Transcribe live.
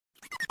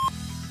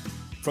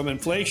From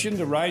inflation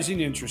to rising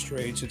interest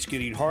rates, it's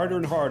getting harder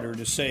and harder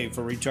to save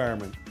for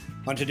retirement.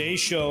 On today's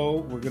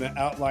show, we're going to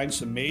outline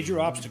some major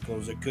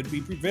obstacles that could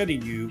be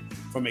preventing you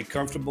from a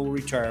comfortable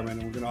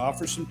retirement, and we're going to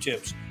offer some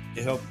tips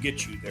to help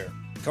get you there.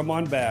 Come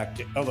on back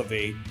to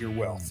Elevate Your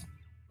Wealth.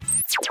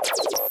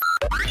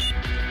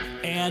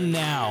 And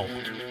now,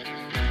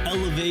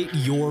 Elevate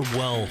Your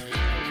Wealth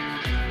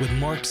with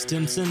Mark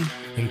Stimson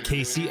and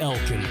Casey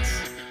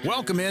Elkins.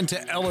 Welcome into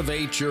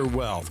Elevate Your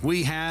Wealth.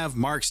 We have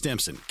Mark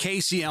Stimson,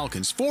 Casey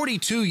Elkins,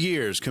 42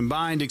 years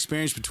combined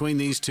experience between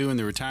these two in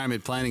the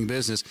retirement planning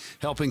business,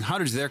 helping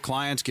hundreds of their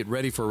clients get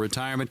ready for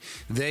retirement.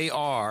 They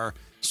are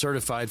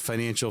certified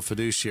financial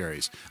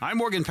fiduciaries. I'm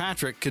Morgan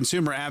Patrick,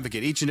 consumer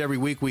advocate. Each and every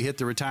week we hit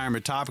the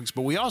retirement topics,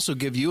 but we also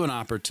give you an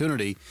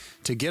opportunity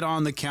to get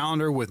on the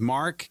calendar with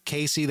Mark,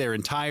 Casey, their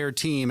entire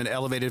team at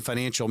Elevated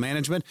Financial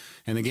Management.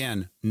 And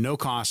again, no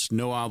cost,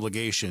 no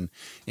obligation,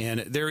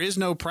 and there is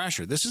no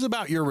pressure. This is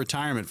about your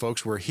retirement,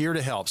 folks. We're here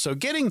to help. So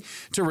getting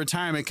to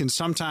retirement can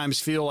sometimes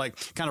feel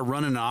like kind of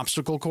running an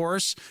obstacle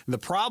course. The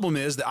problem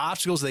is the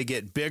obstacles, they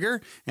get bigger,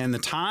 and the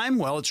time,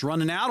 well, it's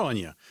running out on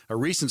you. A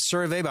recent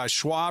survey by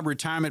Schwab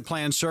Retirement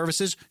Plan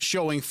Services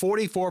showing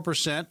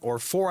 44%, or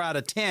 4 out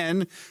of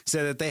 10,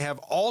 said that they have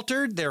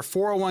altered their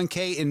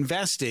 401k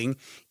investing,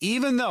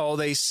 even though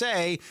they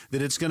say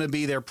that it's going to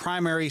be their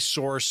primary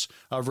source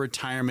of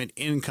retirement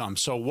income.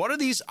 So what are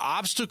these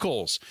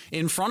obstacles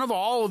in front of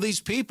all of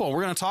these people?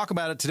 We're going to talk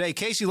about it today.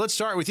 Casey, let's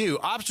start with you.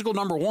 Obstacle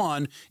number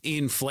one,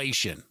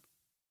 inflation.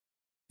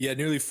 Yeah,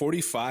 nearly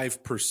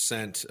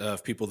 45%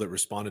 of people that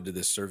responded to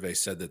this survey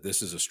said that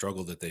this is a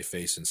struggle that they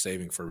face in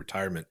saving for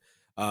retirement.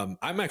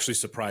 I'm actually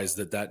surprised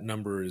that that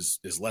number is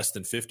less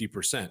than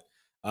 50%.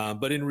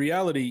 But in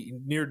reality,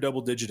 near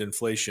double-digit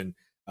inflation,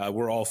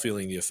 we're all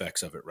feeling the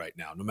effects of it right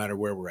now, no matter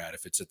where we're at.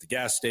 If it's at the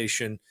gas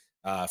station,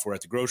 if we're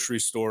at the grocery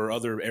store,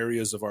 other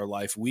areas of our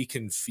life, we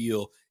can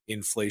feel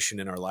inflation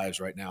in our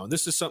lives right now. And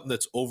this is something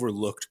that's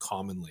overlooked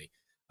commonly,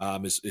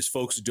 is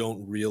folks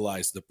don't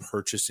realize the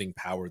purchasing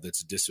power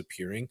that's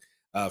disappearing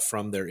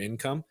from their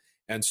income.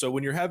 And so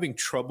when you're having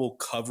trouble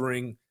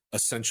covering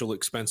essential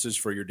expenses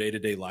for your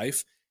day-to-day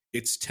life,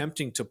 it's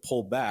tempting to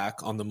pull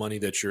back on the money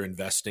that you're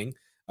investing,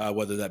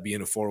 whether that be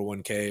in a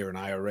 401k or an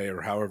IRA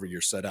or however you're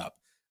set up.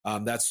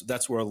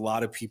 That's where a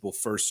lot of people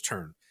first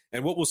turn.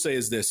 And what we'll say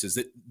is this, is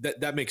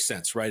that makes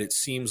sense, right? It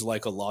seems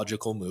like a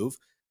logical move.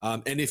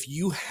 And if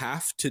you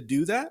have to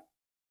do that,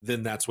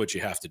 then that's what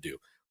you have to do.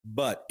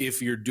 But if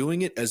you're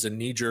doing it as a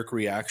knee-jerk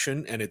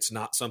reaction and it's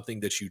not something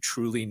that you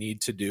truly need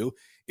to do,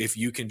 if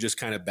you can just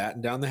kind of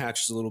batten down the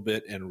hatches a little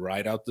bit and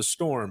ride out the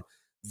storm,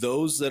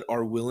 those that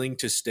are willing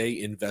to stay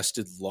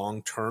invested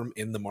long-term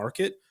in the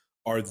market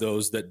are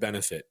those that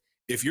benefit.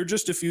 If you're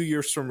just a few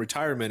years from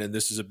retirement and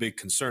this is a big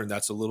concern,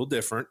 that's a little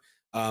different.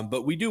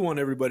 But we do want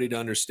everybody to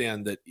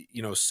understand that,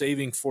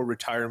 saving for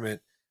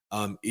retirement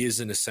is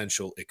an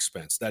essential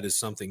expense. That is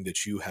something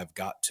that you have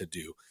got to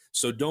do.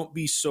 So don't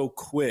be so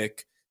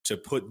quick to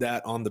put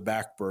that on the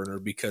back burner,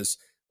 because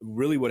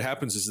really what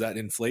happens is that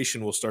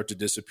inflation will start to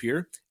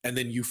disappear and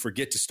then you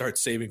forget to start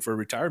saving for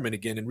retirement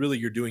again. And really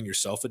you're doing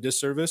yourself a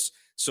disservice.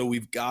 So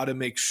we've got to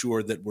make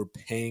sure that we're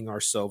paying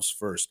ourselves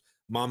first.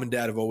 Mom and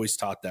dad have always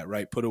taught that,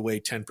 right? Put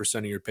away 10%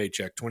 of your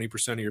paycheck,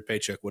 20% of your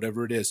paycheck,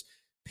 whatever it is.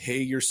 Pay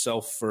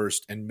yourself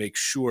first and make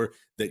sure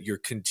that you're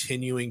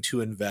continuing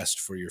to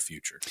invest for your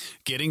future.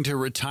 Getting to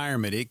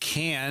retirement, it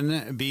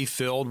can be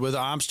filled with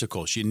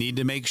obstacles. You need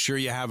to make sure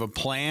you have a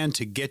plan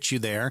to get you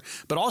there,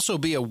 but also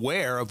be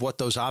aware of what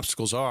those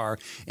obstacles are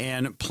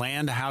and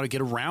plan how to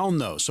get around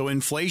those. So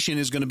inflation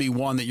is going to be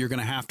one that you're going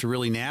to have to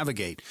really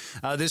navigate.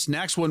 This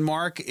next one,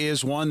 Mark,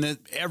 is one that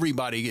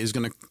everybody is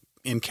going to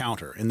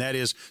encounter, and that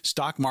is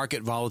stock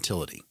market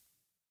volatility.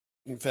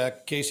 In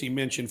fact, Casey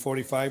mentioned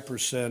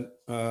 45%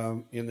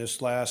 in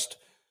this last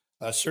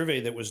survey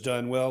that was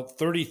done. Well,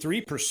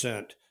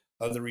 33%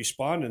 of the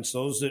respondents,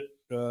 those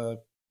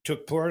that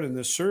took part in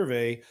this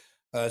survey,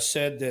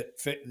 said that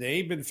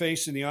they've been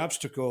facing the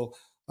obstacle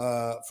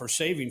for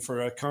saving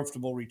for a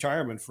comfortable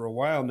retirement for a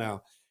while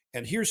now.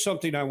 And here's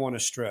something I want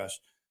to stress.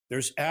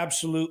 There's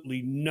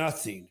absolutely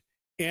nothing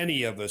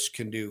any of us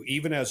can do,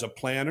 even as a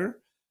planner,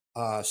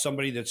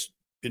 somebody that's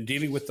been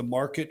dealing with the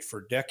market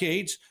for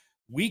decades.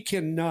 We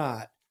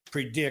cannot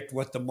predict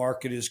what the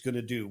market is going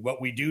to do. What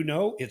we do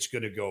know, it's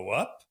going to go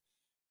up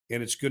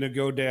and it's going to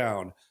go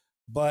down.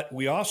 But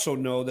we also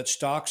know that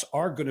stocks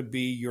are going to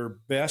be your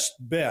best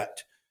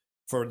bet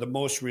for the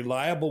most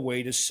reliable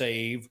way to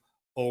save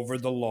over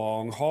the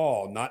long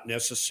haul, not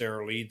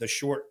necessarily the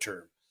short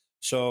term.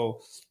 So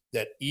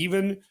that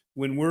even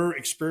when we're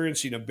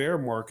experiencing a bear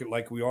market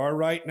like we are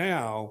right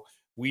now,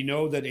 we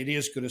know that it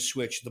is going to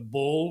switch. The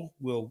bull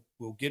will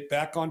get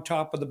back on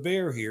top of the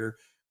bear here.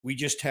 We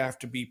just have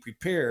to be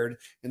prepared.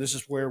 And this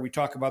is where we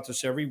talk about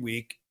this every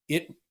week.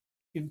 It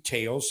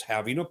entails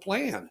having a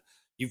plan.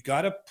 You've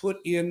got to put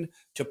into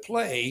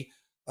play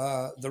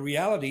the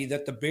reality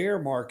that the bear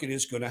market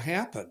is going to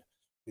happen.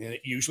 And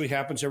it usually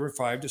happens every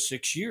 5 to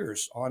 6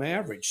 years on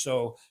average.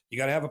 So you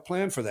got to have a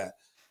plan for that.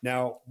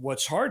 Now,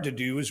 what's hard to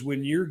do is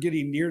when you're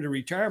getting near to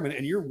retirement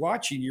and you're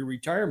watching your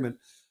retirement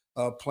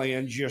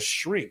plan just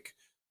shrink.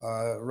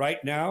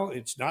 Right now,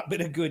 it's not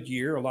been a good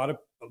year. A lot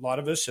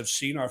of us have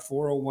seen our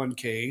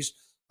 401ks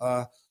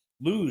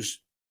lose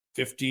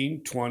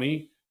 15,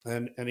 20,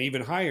 and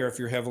even higher if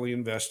you're heavily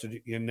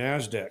invested in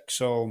NASDAQ.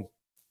 So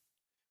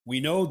we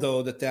know,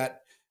 though,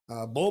 that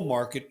bull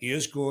market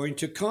is going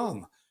to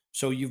come.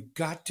 So you've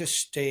got to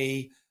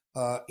stay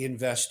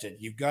invested.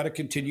 You've got to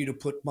continue to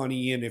put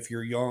money in if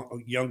you're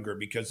younger,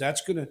 because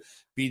that's going to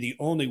be the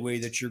only way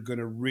that you're going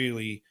to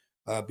really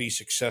be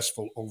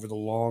successful over the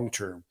long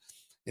term.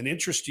 An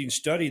interesting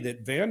study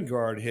that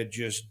Vanguard had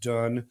just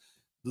done.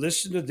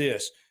 Listen to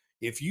this.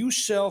 If you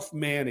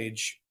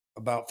self-manage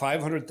about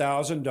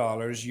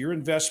 $500,000, your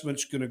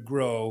investment's going to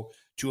grow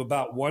to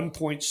about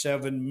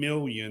 $1.7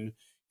 million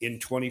in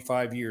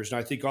 25 years. And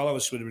I think all of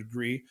us would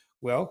agree,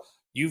 well,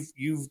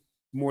 you've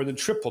more than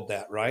tripled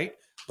that, right?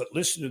 But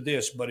listen to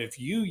this. But if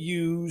you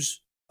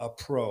use a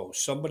pro,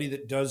 somebody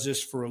that does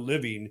this for a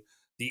living,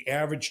 the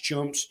average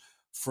jumps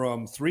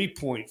from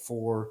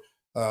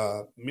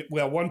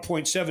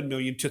 1.7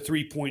 million to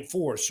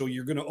 3.4. So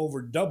you're going to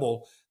over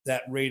double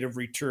that rate of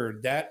return.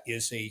 That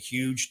is a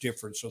huge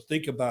difference. So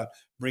think about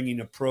bringing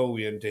a pro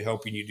in to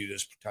helping you do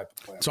this type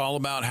of plan. It's all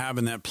about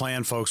having that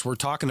plan, folks. We're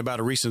talking about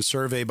a recent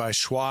survey by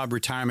Schwab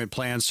Retirement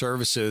Plan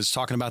Services,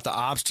 talking about the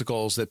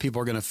obstacles that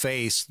people are going to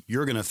face,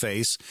 you're going to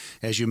face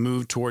as you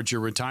move towards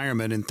your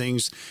retirement, and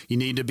things you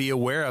need to be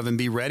aware of and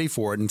be ready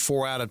for it. And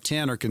 4 out of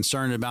 10 are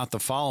concerned about the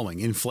following.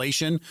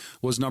 Inflation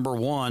was number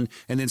 1,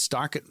 and then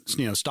stock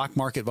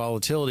market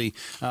volatility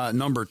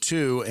number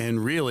 2.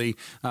 And really,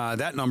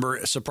 that number,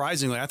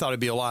 surprisingly, I thought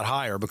it'd be a lot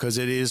higher because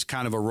it is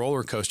kind of a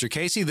roller coaster.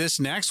 Casey, this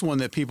next one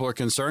that people are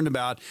concerned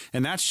about,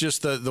 and that's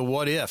just the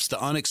what ifs,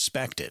 the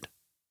unexpected.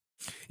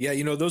 Yeah,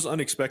 those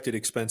unexpected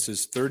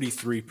expenses,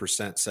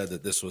 33% said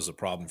that this was a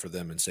problem for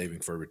them in saving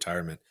for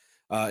retirement.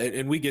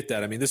 And we get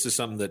that. I mean, this is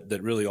something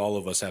that really all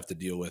of us have to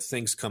deal with.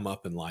 Things come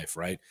up in life,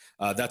 right?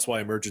 That's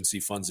why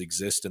emergency funds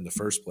exist in the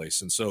first place.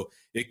 And so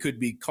it could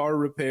be car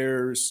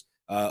repairs,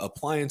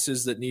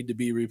 appliances that need to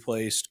be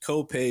replaced,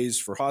 co-pays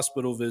for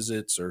hospital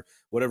visits, or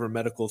whatever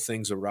medical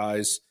things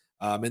arise.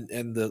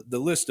 And the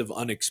list of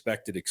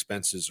unexpected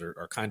expenses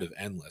are kind of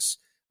endless.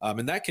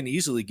 And that can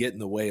easily get in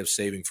the way of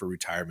saving for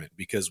retirement,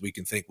 because we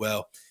can think,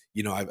 well,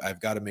 I've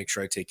got to make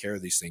sure I take care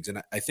of these things.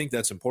 And I think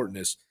that's important,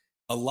 is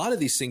a lot of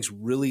these things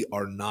really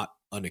are not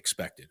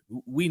unexpected.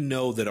 We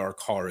know that our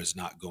car is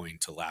not going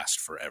to last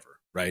forever,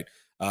 right?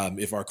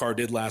 If our car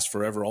did last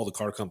forever, all the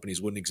car companies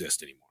wouldn't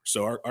exist anymore.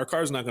 So our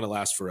car is not going to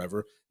last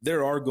forever.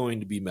 There are going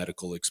to be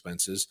medical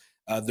expenses.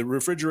 The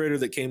refrigerator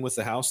that came with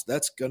the house,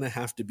 that's going to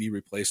have to be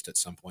replaced at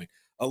some point.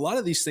 A lot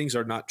of these things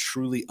are not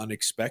truly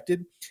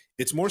unexpected.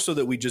 It's more so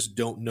that we just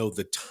don't know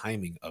the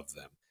timing of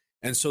them.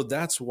 And so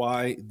that's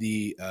why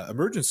the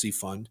emergency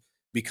fund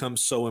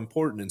becomes so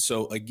important. And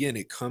so again,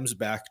 it comes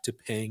back to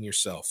paying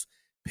yourself.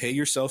 Pay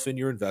yourself in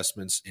your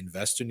investments,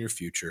 invest in your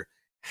future,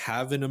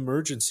 have an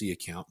emergency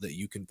account that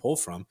you can pull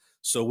from,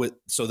 so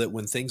that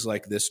when things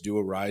like this do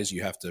arise,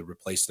 you have to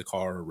replace the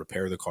car or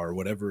repair the car, or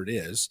whatever it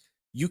is,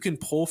 you can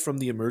pull from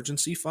the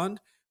emergency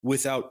fund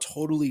without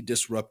totally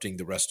disrupting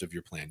the rest of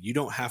your plan. You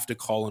don't have to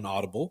call an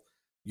audible.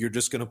 You're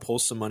just going to pull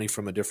some money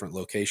from a different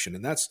location.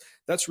 And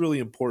that's really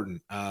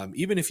important.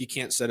 Even if you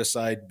can't set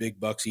aside big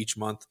bucks each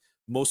month,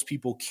 most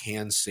people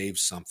can save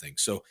something.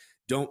 So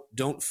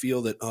don't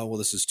feel that, oh, well,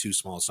 this is too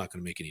small, it's not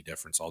going to make any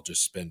difference, I'll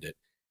just spend it.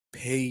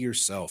 Pay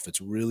yourself.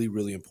 It's really,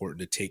 really important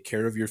to take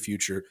care of your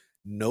future.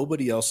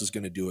 Nobody else is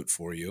going to do it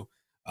for you.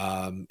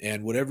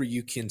 And whatever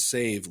you can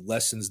save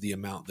lessens the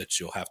amount that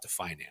you'll have to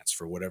finance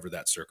for whatever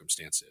that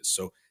circumstance is.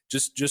 So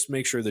just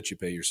make sure that you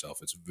pay yourself.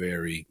 It's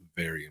very,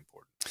 very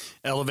important.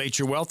 Elevate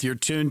Your Wealth. You're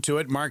tuned to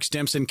it. Mark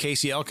Stimson,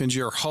 Casey Elkins,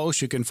 your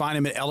host. You can find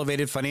him at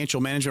Elevated Financial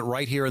Management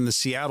right here in the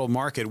Seattle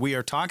market. We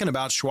are talking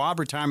about Schwab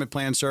Retirement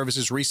Plan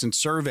Services' recent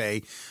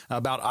survey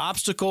about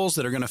obstacles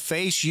that are going to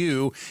face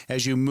you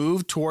as you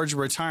move towards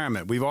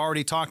retirement. We've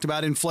already talked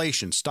about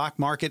inflation, stock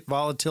market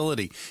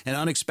volatility, and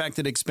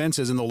unexpected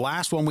expenses. And the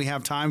last one we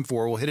have time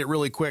for, we'll hit it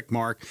really quick,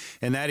 Mark,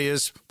 and that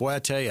is, boy, I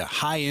tell you,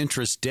 high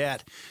interest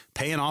debt,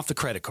 paying off the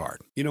credit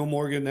card.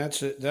 Morgan,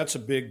 that's a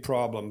big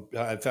problem.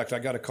 In fact, I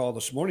got a call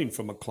this morning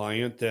from a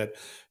client that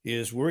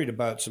is worried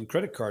about some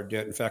credit card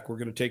debt. In fact, we're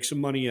going to take some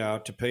money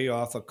out to pay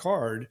off a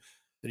card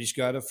that he's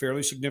got a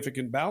fairly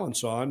significant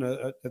balance on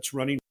that's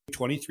running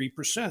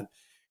 23%.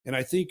 And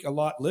I think a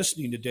lot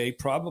listening today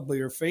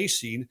probably are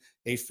facing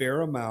a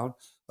fair amount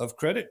of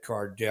credit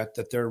card debt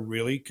that they're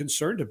really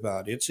concerned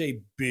about. It's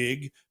a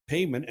big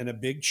payment and a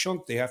big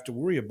chunk they have to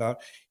worry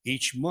about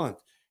each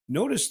month.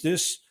 Notice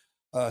this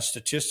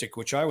statistic,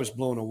 which I was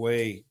blown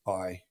away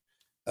by,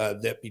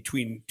 that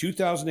between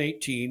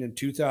 2018 and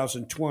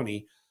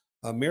 2020,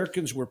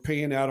 Americans were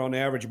paying out on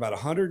average about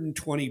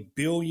 $120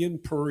 billion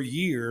per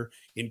year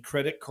in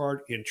credit card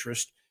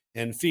interest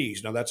and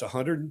fees. Now that's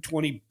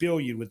 $120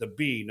 billion with a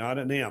B, not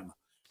an M.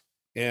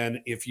 And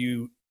if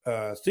you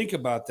think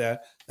about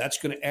that, that's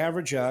going to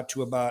average out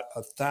to about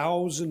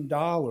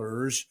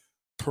 $1,000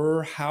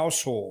 per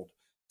household.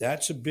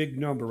 That's a big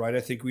number, right?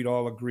 I think we'd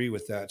all agree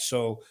with that.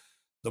 So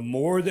the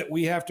more that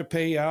we have to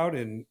pay out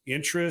in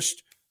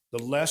interest,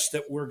 the less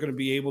that we're going to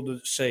be able to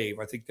save.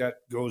 I think that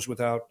goes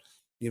without,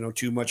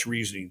 too much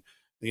reasoning.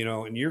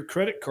 And your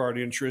credit card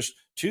interest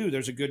too,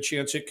 there's a good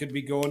chance it could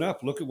be going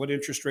up. Look at what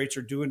interest rates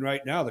are doing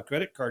right now. The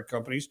credit card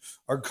companies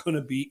are going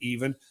to be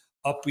even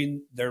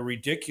upping their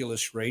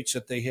ridiculous rates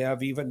that they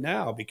have even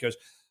now, because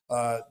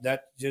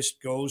that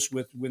just goes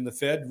with when the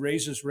Fed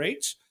raises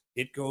rates,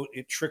 it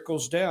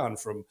trickles down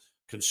from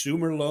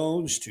consumer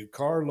loans to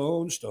car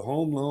loans to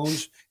home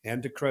loans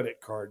and to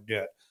credit card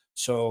debt.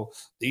 So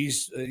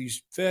these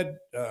Fed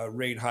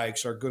rate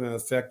hikes are going to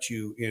affect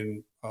you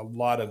in a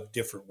lot of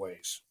different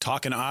ways.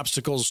 Talking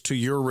obstacles to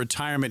your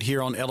retirement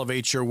here on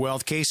Elevate Your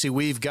Wealth. Casey,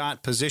 we've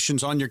got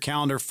positions on your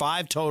calendar,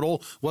 5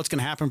 total. What's going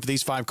to happen for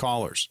these 5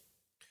 callers?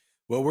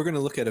 Well, we're going to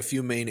look at a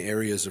few main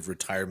areas of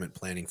retirement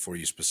planning for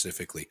you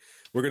specifically.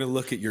 We're going to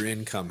look at your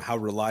income. How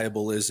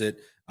reliable is it?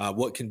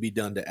 What can be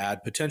done to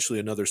add potentially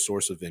another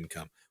source of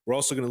income? We're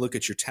also going to look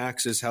at your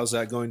taxes. How's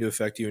that going to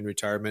affect you in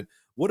retirement?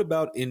 What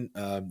about in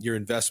your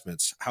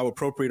investments? How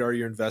appropriate are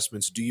your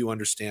investments? Do you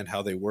understand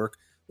how they work?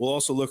 We'll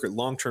also look at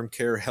long-term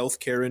care, health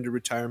care into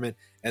retirement,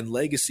 and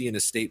legacy and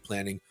estate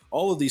planning.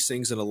 All of these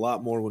things and a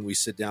lot more when we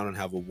sit down and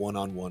have a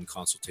one-on-one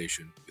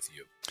consultation with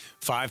you.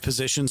 5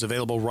 positions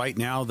available right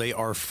now. They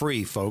are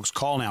free, folks.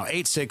 Call now,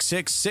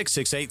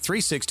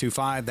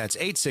 866-668-3625. That's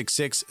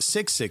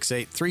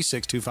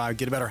 866-668-3625.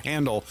 Get a better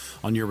handle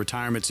on your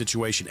retirement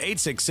situation.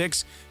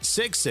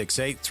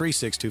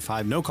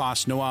 866-668-3625. No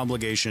cost, no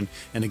obligation,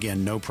 and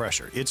again, no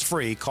pressure. It's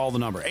free. Call the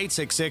number,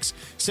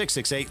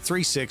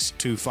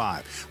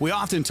 866-668-3625. We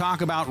often talk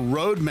about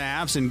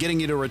roadmaps and getting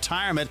you to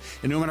retirement,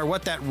 and no matter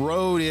what that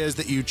road is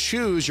that you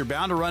choose, you're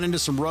bound to run into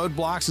some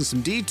roadblocks and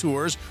some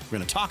detours. We're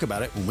going to talk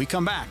about it when we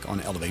come back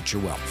on Elevate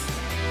Your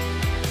Wealth.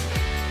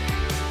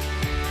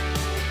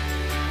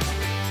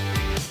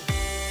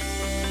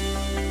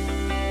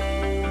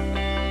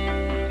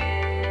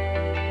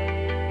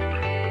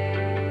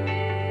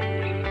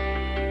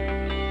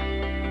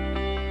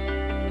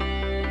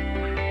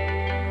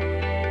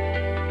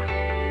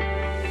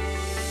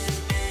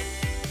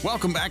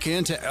 Welcome back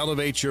into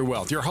Elevate Your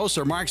Wealth. Your hosts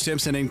are Mark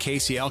Stimson and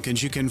Casey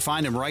Elkins. You can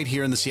find them right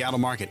here in the Seattle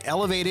market.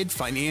 Elevated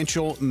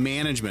Financial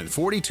Management.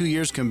 42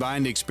 years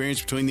combined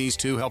experience between these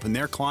two, helping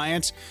their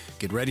clients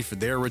get ready for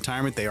their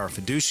retirement. They are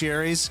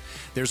fiduciaries.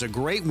 There's a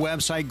great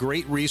website,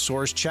 great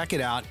resource. Check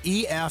it out,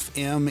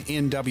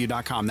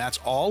 efmnw.com. That's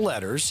all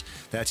letters.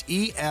 That's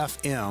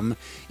efmnw.com.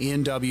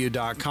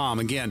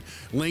 Again,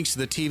 links to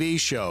the TV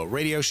show,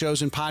 radio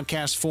shows in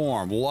podcast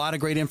form. A lot of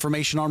great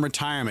information on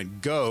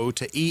retirement. Go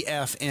to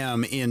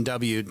efmnw.com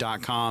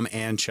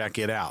and check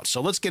it out.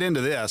 So let's get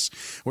into this.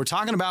 We're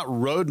talking about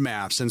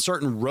roadmaps and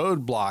certain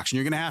roadblocks, and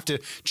you're going to have to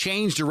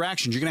change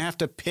directions. You're going to have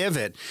to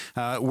pivot.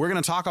 We're going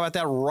to talk about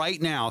that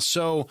right now.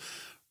 So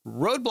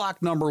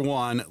roadblock number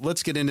 1,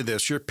 let's get into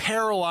this. You're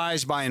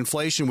paralyzed by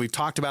inflation. We've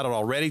talked about it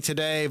already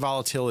today,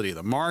 volatility of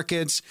the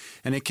markets,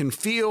 and it can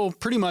feel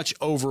pretty much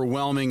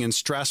overwhelming and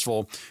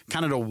stressful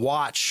kind of to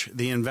watch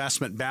the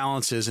investment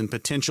balances and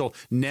potential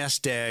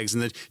nest eggs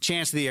and the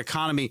chance of the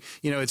economy,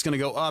 it's going to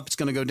go up, it's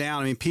going to go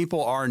down. I mean,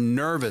 people are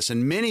nervous,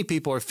 and many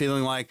people are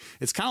feeling like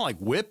it's kind of like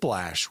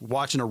whiplash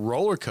watching a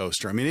roller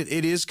coaster. I mean,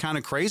 it is kind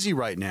of crazy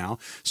right now.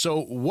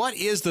 So what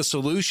is the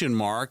solution,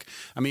 Mark?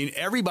 I mean,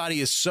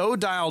 everybody is so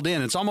dialed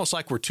in. It's almost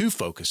like we're too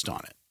focused on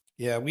it.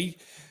 Yeah, we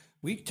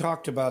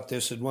talked about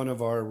this in one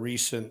of our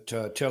recent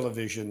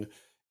television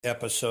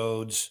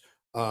episodes.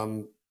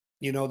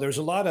 There's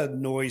a lot of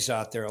noise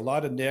out there, a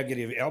lot of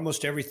negative.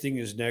 Almost everything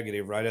is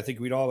negative, right? I think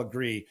we'd all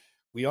agree.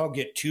 We all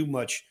get too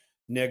much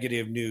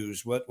negative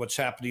news, what's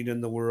happening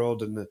in the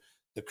world and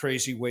the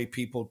crazy way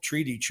people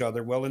treat each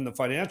other. Well, in the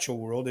financial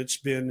world, it's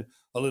been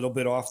a little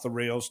bit off the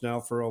rails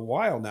now for a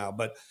while now.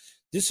 But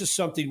this is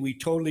something we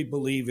totally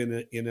believe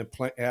in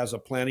as a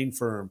planning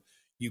firm.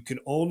 You can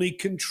only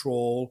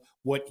control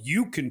what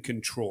you can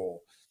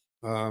control.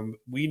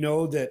 We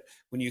know that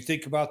when you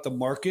think about the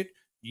market,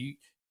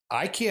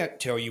 I can't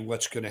tell you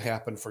what's going to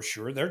happen for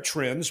sure. There are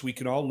trends. We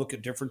can all look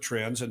at different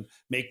trends and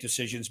make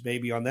decisions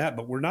maybe on that,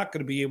 but we're not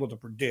going to be able to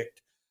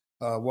predict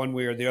one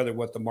way or the other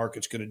what the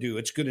market's going to do.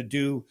 It's going to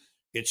do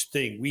its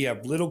thing. We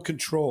have little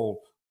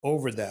control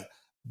over that,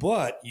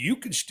 but you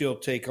can still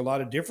take a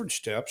lot of different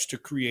steps to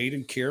create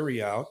and carry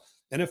out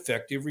an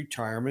effective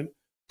retirement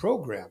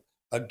program.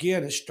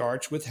 Again, it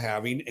starts with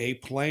having a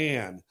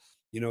plan.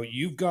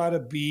 You've got to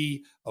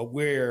be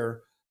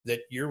aware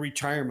that your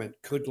retirement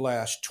could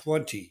last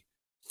 20,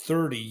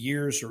 30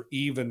 years or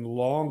even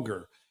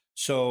longer.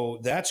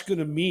 So that's going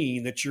to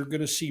mean that you're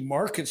going to see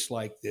markets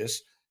like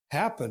this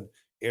happen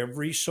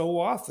every so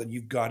often.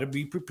 You've got to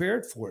be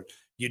prepared for it.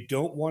 You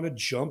don't want to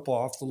jump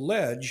off the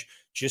ledge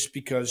just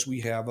because we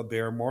have a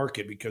bear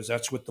market, because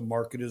that's what the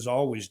market has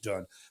always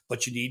done.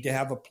 But you need to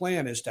have a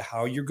plan as to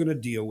how you're going to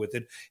deal with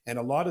it. And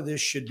a lot of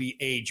this should be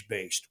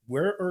age-based.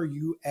 Where are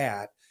you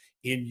at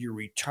in your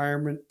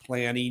retirement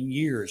planning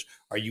years?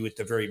 Are you at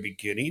the very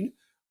beginning?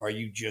 Are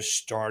you just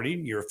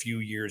starting? You're a few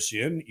years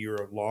in.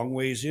 You're a long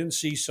ways in.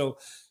 See, so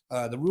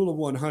the rule of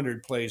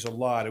 100 plays a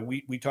lot, and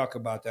we talk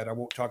about that. I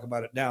won't talk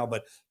about it now,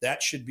 but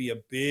that should be a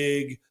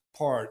big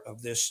part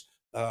of this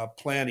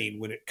planning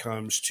when it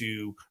comes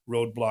to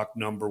roadblock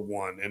number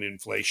one and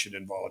inflation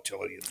and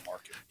volatility in the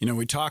market. You know,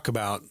 we talk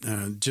about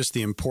just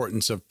the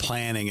importance of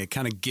planning. It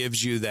kind of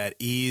gives you that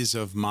ease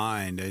of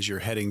mind as you're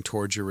heading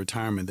towards your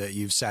retirement, that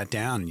you've sat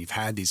down and you've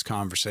had these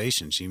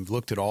conversations. You've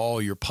looked at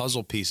all your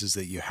puzzle pieces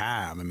that you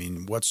have. I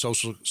mean, what's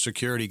Social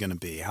Security going to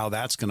be, how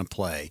that's going to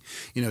play.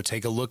 You know,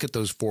 take a look at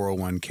those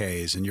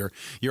 401ks and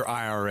your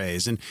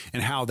IRAs and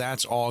how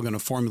that's all going to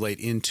formulate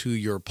into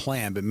your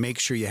plan. But make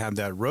sure you have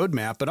that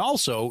roadmap, but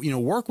also, you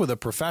know, work with a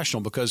professional,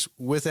 because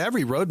with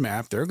every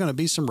roadmap, there are going to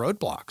be some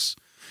roadblocks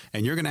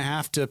and you're going to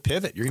have to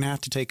pivot. You're going to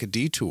have to take a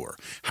detour.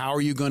 How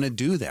are you going to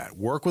do that?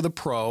 Work with a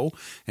pro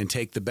and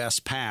take the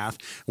best path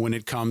when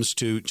it comes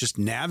to just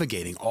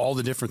navigating all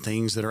the different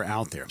things that are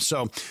out there.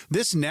 So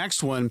this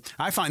next one,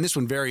 I find this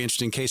one very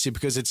interesting, Casey,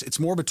 because it's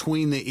more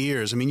between the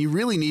ears. I mean, you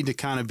really need to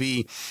kind of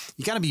you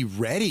got to be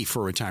ready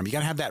for retirement. You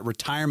got to have that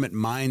retirement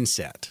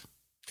mindset.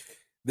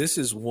 This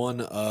is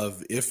one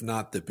of, if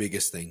not the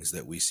biggest things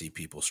that we see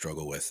people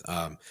struggle with.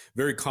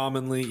 Very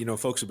commonly, you know,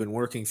 folks have been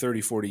working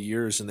 30, 40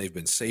 years and they've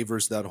been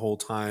savers that whole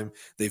time.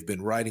 They've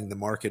been riding the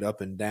market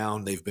up and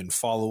down. They've been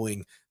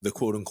following the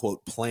quote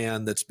unquote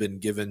plan that's been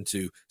given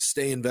to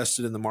stay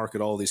invested in the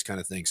market, all these kind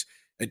of things.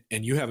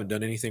 And you haven't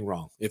done anything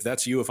wrong. If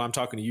that's you, if I'm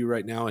talking to you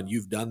right now and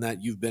you've done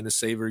that, you've been a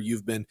saver,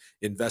 you've been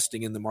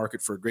investing in the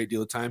market for a great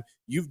deal of time,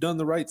 you've done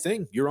the right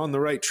thing. You're on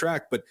the right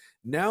track. But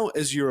now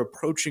as you're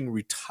approaching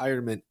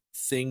retirement,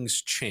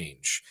 things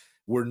change.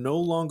 We're no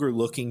longer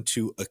looking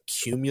to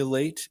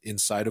accumulate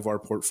inside of our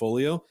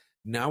portfolio.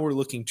 Now we're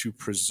looking to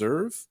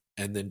preserve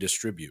and then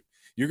distribute.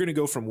 You're going to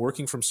go from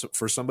working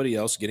for somebody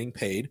else, getting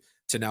paid,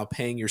 to now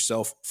paying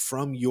yourself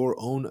from your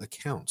own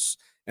accounts.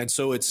 And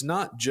so it's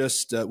not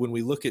just, when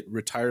we look at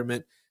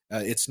retirement,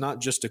 it's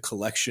not just a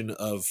collection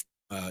of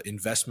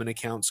investment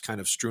accounts kind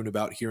of strewn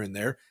about here and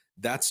there.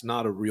 That's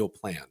not a real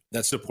plan.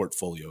 That's a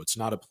portfolio. It's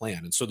not a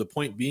plan. And so the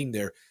point being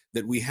there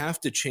that we have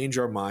to change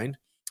our mind.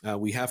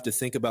 We have to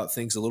think about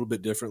things a little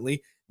bit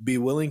differently, be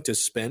willing to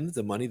spend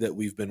the money that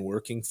we've been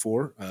working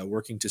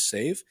to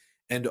save,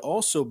 and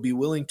also be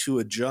willing to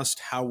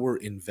adjust how we're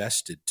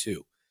invested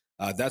too.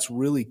 That's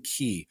really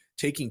key.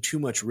 Taking too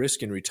much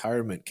risk in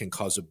retirement can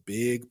cause a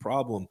big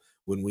problem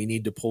when we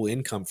need to pull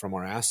income from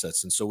our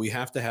assets. And so we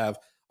have to have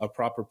a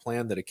proper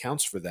plan that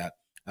accounts for that.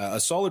 A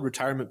solid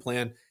retirement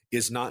plan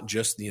is not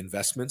just the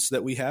investments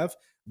that we have,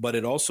 but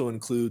it also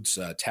includes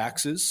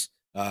taxes,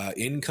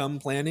 income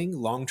planning,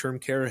 long-term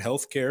care,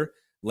 healthcare,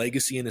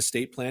 legacy and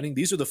estate planning.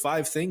 These are the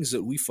 5 things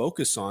that we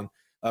focus on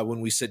when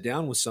we sit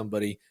down with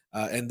somebody.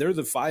 And they're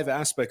the 5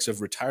 aspects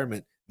of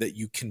retirement that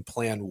you can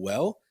plan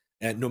well,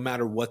 and no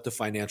matter what the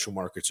financial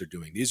markets are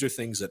doing. These are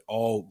things that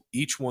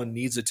each one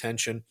needs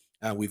attention.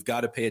 We've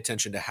got to pay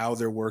attention to how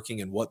they're working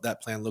and what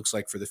that plan looks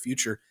like for the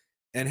future,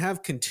 and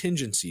have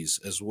contingencies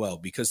as well,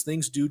 because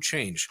things do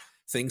change.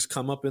 Things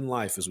come up in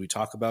life, as we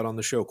talk about on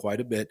the show quite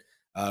a bit.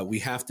 We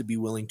have to be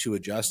willing to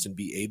adjust and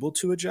be able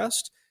to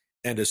adjust.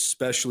 And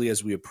especially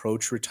as we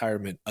approach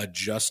retirement,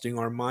 adjusting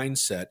our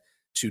mindset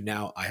to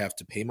now I have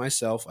to pay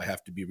myself. I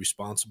have to be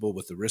responsible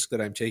with the risk that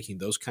I'm taking.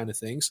 Those kind of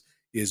things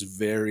is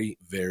very,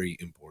 very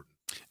important.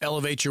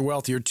 Elevate Your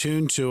Wealth. You're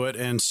tuned to it.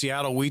 And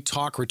Seattle, we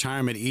talk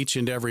retirement each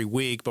and every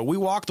week, but we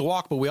walk the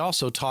walk, but we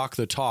also talk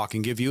the talk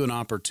and give you an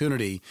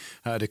opportunity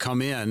to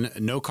come in.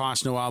 No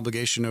cost, no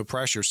obligation, no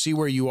pressure. See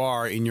where you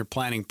are in your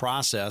planning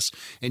process.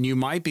 And you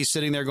might be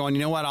sitting there going,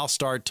 you know what, I'll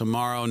start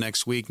tomorrow,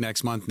 next week,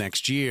 next month,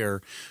 next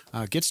year.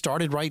 Get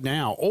started right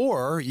now.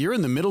 Or you're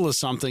in the middle of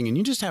something and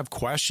you just have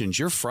questions.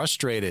 You're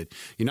frustrated.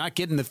 You're not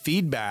getting the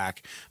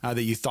feedback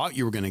that you thought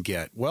you were going to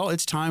get. Well,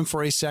 it's time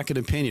for a second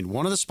opinion.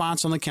 One of the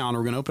spots on the counter,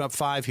 we're going to open up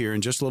 5 here in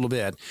just a little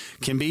bit,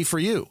 can be for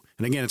you.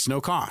 And again, it's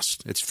no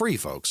cost. It's free,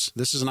 folks.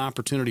 This is an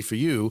opportunity for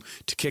you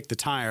to kick the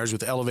tires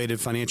with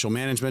Elevated Financial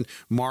Management,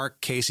 Mark,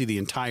 Casey, the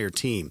entire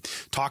team.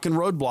 Talking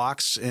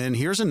roadblocks, and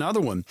here's another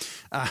one.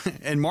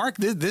 And Mark,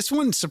 this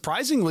one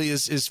surprisingly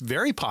is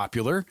very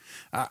popular.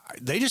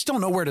 They just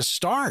don't know where to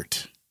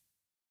start.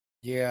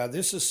 Yeah,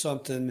 this is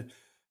something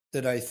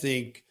that I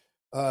think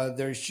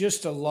there's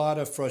just a lot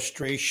of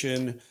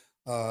frustration,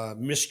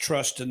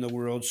 mistrust in the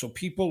world. So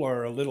people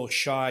are a little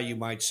shy, you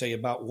might say,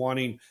 about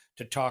wanting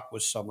to talk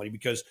with somebody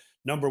because,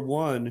 number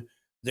one,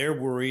 they're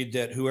worried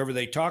that whoever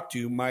they talk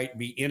to might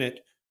be in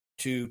it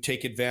to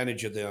take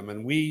advantage of them.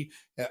 And we,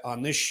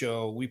 on this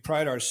show, we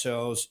pride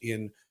ourselves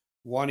in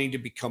wanting to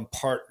become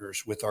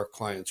partners with our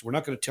clients. We're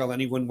not going to tell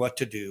anyone what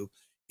to do.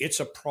 It's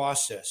a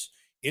process.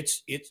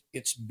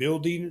 It's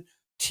building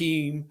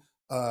team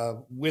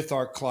with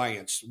our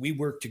clients. We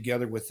work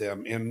together with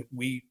them. And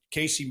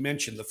Casey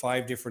mentioned the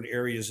 5 different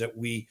areas that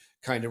we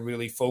kind of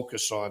really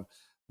focus on.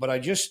 But I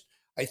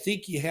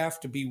think you have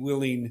to be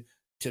willing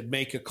to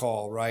make a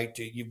call, right?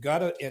 You've got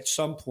to, at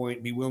some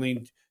point, be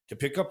willing to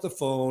pick up the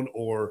phone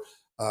or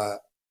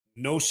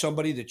know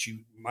somebody that you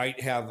might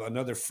have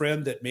another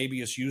friend that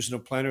maybe is using a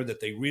planner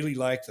that they really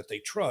like, that they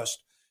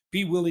trust.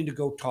 Be willing to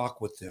go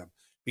talk with them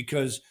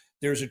because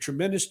there's a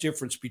tremendous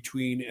difference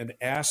between an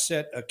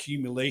asset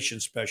accumulation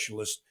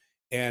specialist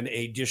and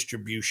a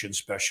distribution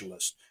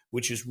specialist,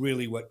 which is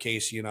really what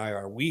Casey and I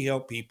are. We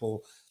help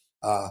people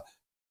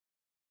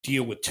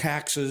deal with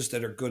taxes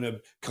that are going to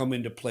come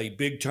into play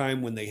big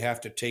time when they have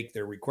to take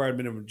their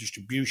requirement of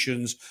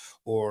distributions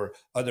or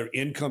other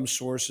income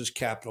sources,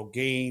 capital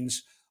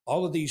gains.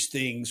 All of these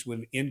things,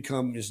 when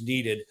income is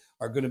needed,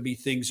 are going to be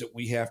things that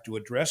we have to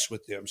address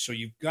with them. So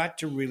you've got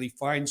to really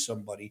find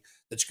somebody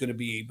that's going to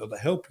be able to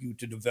help you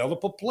to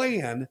develop a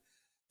plan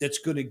that's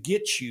going to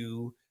get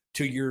you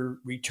to your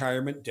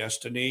retirement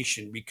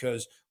destination.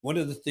 Because one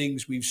of the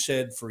things we've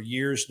said for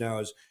years now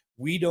is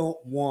we don't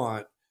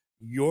want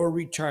your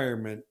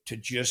retirement to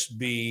just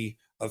be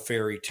a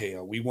fairy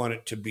tale. We want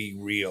it to be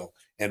real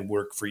and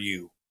work for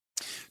you.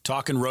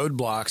 Talking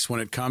roadblocks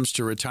when it comes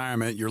to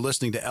retirement. You're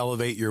listening to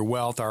Elevate Your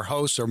Wealth. Our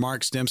hosts are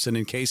Mark Stimson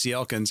and Casey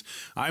Elkins.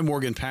 I'm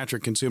Morgan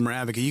Patrick, consumer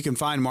advocate. You can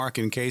find Mark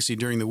and Casey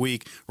during the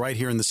week right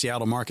here in the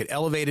Seattle market.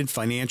 Elevated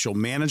Financial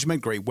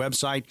Management, great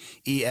website,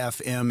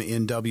 efmnw.com.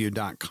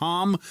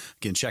 You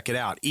can check it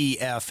out,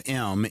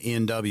 efmnw.com.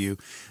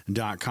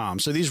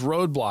 So these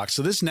roadblocks.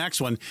 So this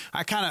next one,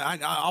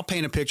 I'll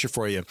paint a picture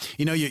for you.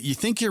 You know, you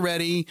think you're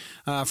ready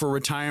for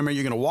retirement.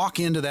 You're going to walk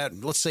into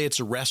that, let's say it's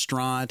a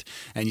restaurant,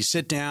 and you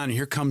sit down, and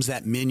here comes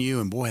that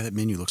menu, and boy, that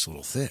menu looks a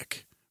little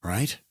thick,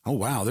 right? Oh,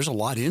 wow, there's a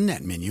lot in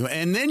that menu.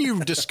 And then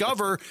you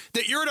discover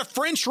that you're at a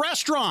French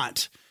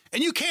restaurant,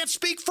 and you can't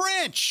speak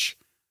French.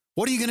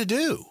 What are you going to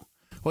do?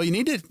 Well, you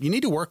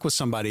need to work with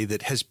somebody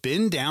that has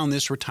been down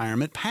this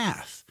retirement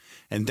path.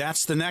 And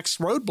that's the next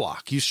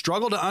roadblock. You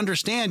struggle to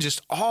understand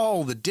just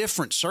all the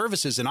different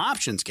services and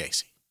options,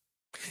 Casey.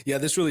 Yeah,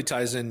 this really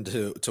ties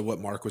into what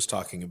Mark was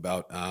talking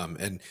about.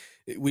 And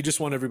we just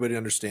want everybody to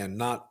understand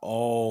not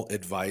all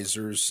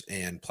advisors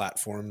and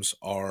platforms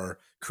are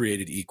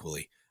created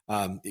equally.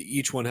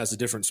 Each one has a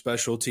different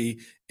specialty.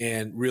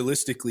 And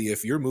realistically,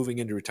 if you're moving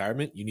into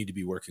retirement, you need to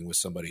be working with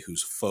somebody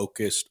who's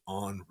focused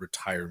on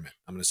retirement.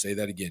 I'm going to say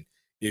that again.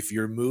 If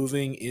you're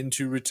moving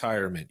into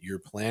retirement, you're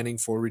planning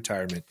for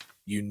retirement,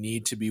 you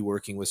need to be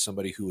working with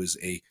somebody who is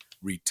a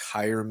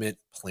retirement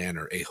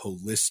planner, a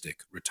holistic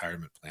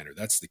retirement planner.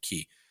 That's the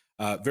key.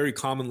 Very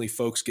commonly,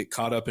 folks get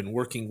caught up in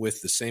working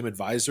with the same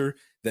advisor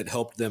that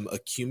helped them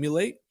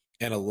accumulate.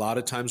 And a lot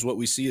of times what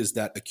we see is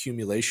that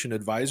accumulation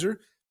advisor,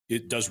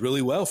 it does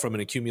really well from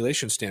an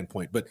accumulation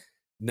standpoint. But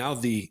now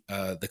the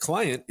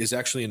client is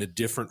actually in a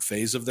different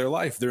phase of their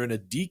life. They're in a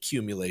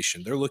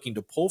decumulation. They're looking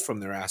to pull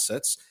from their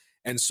assets.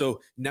 And so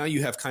now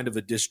you have kind of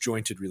a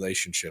disjointed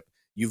relationship.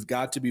 You've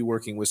got to be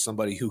working with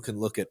somebody who can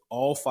look at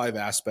all 5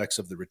 aspects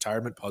of the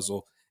retirement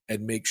puzzle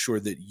and make sure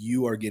that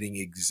you are getting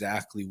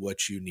exactly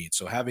what you need.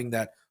 So having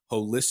that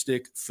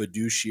holistic,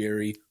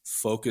 fiduciary,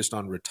 focused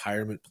on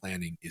retirement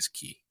planning is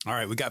key. All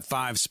right, we got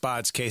 5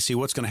 spots, Casey.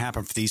 What's going to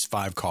happen for these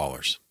 5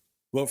 callers?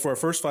 Well, for our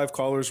first 5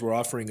 callers, we're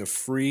offering a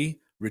free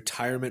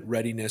retirement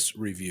readiness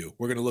review.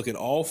 We're going to look at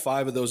all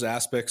 5 of those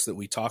aspects that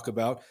we talk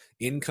about: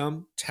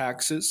 income,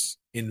 taxes,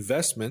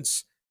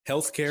 investments,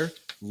 healthcare,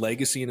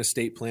 legacy and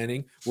estate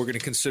planning. We're going to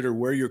consider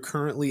where you're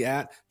currently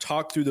at,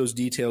 talk through those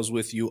details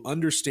with you,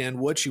 understand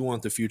what you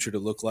want the future to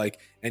look like,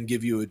 and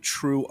give you a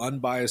true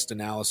unbiased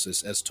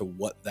analysis as to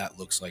what that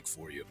looks like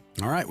for you.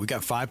 All right, we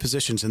got 5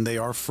 positions, and they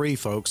are free,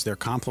 folks. They're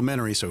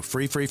complimentary, so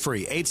free.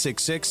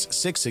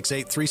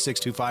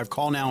 866-668-3625.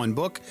 Call now and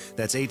book.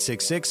 That's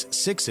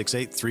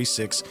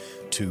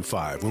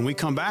 866-668-3625. When we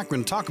come back, we're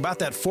going to talk about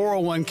that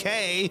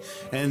 401k,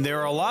 and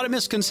there are a lot of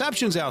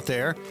misconceptions out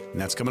there, and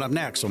that's coming up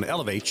next on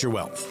Elevate Your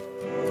Wealth.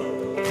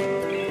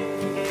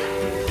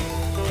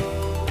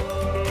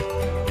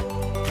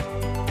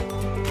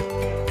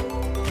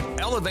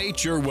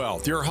 Elevate Your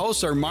Wealth. Your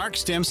hosts are Mark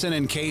Stimson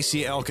and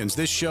Casey Elkins.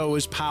 This show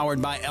is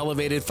powered by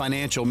Elevated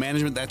Financial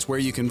Management. That's where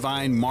you can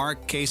find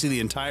Mark, Casey, the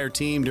entire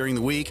team during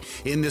the week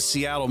in the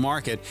Seattle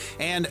market.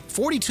 And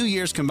 42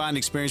 years combined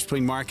experience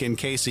between Mark and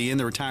Casey in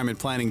the retirement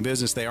planning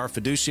business. They are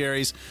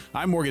fiduciaries.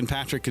 I'm Morgan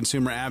Patrick,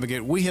 consumer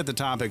advocate. We hit the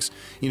topics,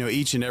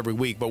 each and every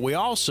week, but we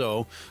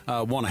also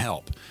want to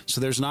help.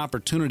 So there's an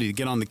opportunity to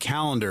get on the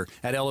calendar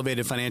at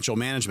Elevated Financial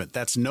Management.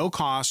 That's no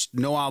cost,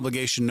 no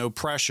obligation, no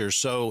pressure.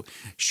 So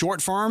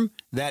short form,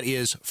 that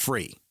is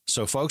free.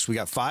 So, folks, we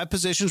got 5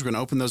 positions. We're going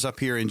to open those up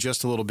here in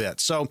just a little bit.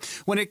 So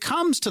when it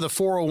comes to the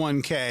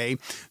 401k,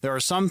 there are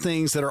some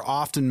things that are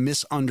often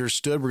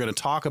misunderstood. We're going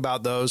to talk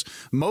about those.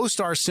 Most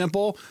are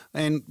simple,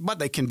 but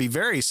they can be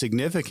very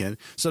significant.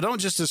 So don't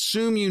just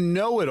assume you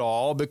know it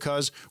all,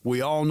 because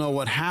we all know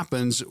what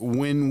happens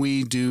when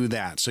we do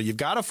that. So you've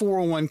got a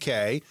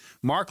 401k.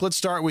 Mark, let's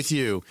start with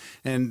you.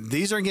 And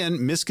these are,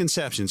 again,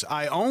 misconceptions.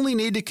 I only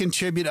need to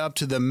contribute up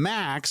to the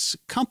max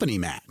company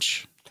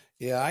match.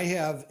 Yeah, I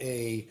have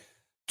a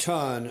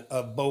ton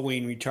of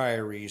Boeing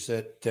retirees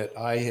that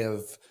I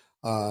have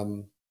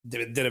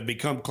that have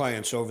become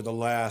clients over the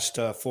last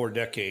 4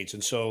 decades.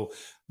 And so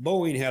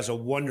Boeing has a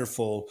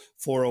wonderful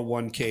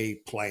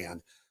 401k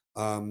plan.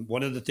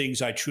 One of the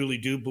things I truly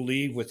do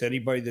believe with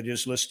anybody that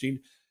is listening,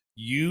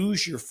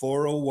 use your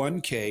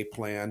 401k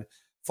plan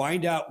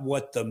find out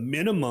what the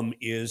minimum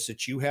is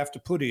that you have to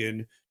put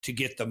in to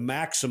get the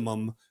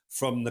maximum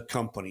from the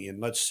company.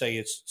 And let's say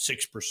it's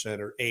 6%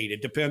 or 8%.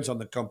 It depends on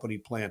the company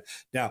plan.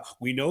 Now,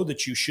 we know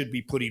that you should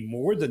be putting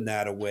more than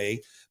that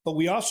away, but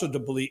we also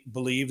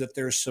believe that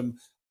there's some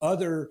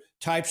other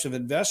types of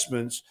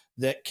investments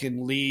that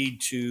can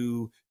lead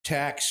to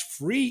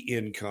tax-free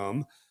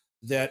income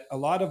that a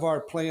lot of our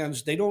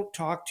plans, they don't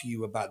talk to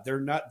you about.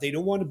 They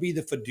don't want to be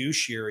the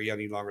fiduciary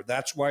any longer.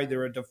 That's why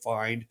they're a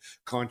defined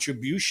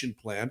contribution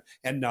plan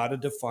and not a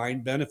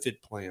defined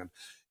benefit plan.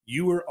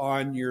 You are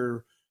on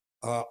your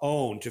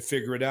own to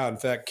figure it out. In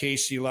fact,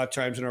 Casey, a lot of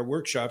times in our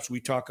workshops,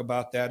 we talk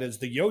about that as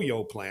the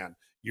yo-yo plan.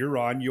 You're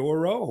on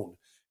your own.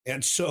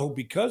 And so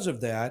because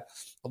of that,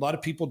 a lot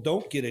of people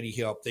don't get any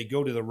help. They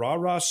go to the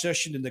rah-rah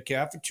session in the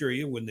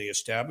cafeteria when they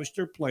establish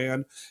their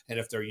plan. And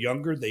if they're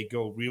younger, they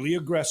go really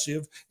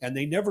aggressive and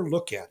they never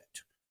look at it.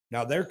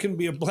 Now, there can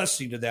be a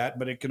blessing to that,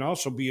 but it can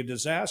also be a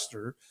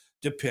disaster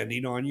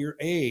depending on your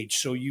age.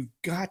 So you've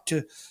got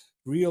to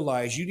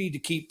realize you need to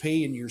keep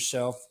paying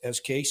yourself,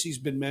 as Casey's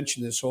been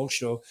mentioning this whole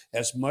show,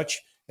 as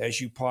much as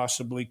you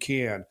possibly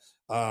can.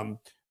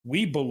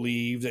 We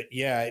believe that,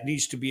 it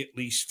needs to be at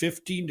least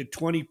 15 to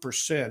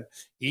 20%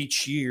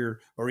 each year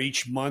or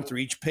each month or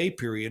each pay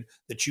period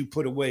that you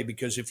put away.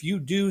 Because if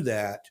you do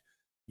that,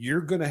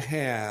 you're going to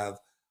have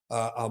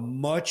a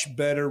much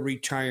better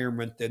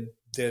retirement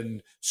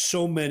than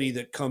so many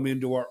that come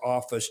into our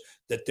office,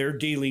 that they're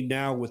dealing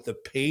now with the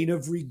pain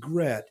of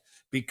regret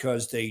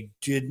because they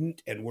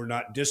didn't and were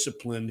not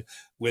disciplined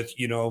with,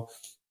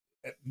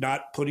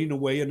 not putting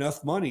away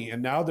enough money.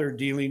 And now they're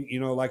dealing,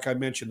 like I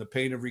mentioned, the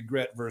pain of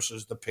regret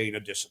versus the pain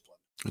of discipline.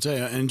 I tell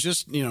you, and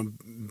just,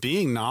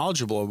 being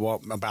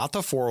knowledgeable about the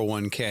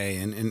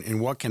 401k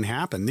and what can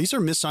happen. These are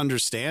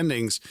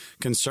misunderstandings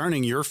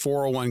concerning your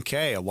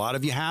 401k. A lot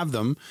of you have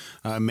them.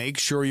 Make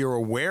sure you're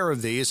aware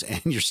of these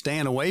and you're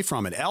staying away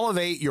from it.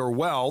 Elevate Your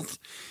Wealth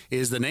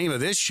is the name of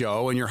this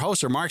show, and your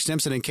hosts are Mark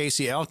Stimson and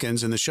Casey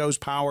Elkins, and the show's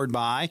powered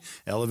by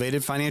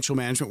Elevated Financial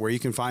Management, where you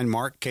can find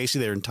Mark, Casey,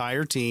 their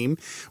entire team.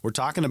 We're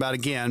talking about,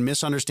 again,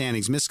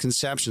 misunderstandings,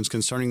 misconceptions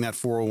concerning that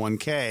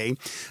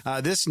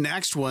 401k. This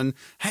next one,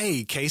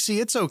 hey,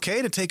 Casey, it's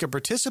okay to take a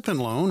participant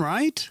loan,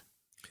 right?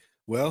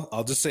 Well,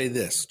 I'll just say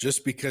this.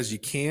 Just because you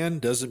can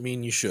doesn't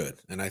mean you should.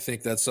 And I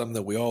think that's something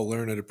that we all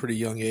learn at a pretty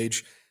young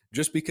age.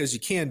 Just because you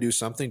can do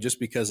something, just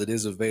because it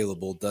is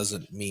available,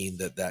 doesn't mean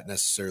that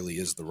necessarily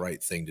is the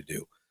right thing to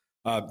do.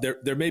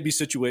 There may be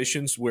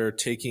situations where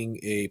taking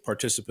a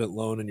participant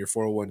loan in your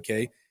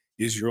 401k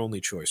is your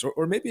only choice,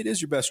 or maybe it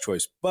is your best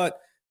choice. But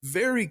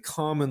very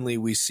commonly,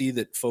 we see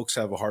that folks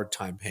have a hard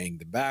time paying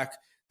them back.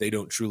 They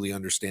don't truly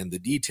understand the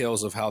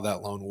details of how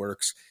that loan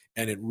works.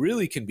 And it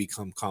really can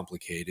become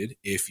complicated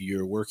if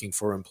you're working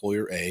for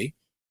employer A,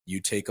 you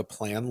take a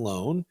plan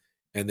loan,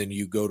 and then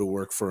you go to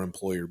work for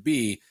employer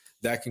B.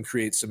 That can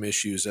create some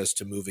issues as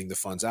to moving the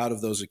funds out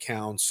of those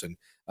accounts, and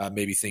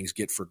maybe things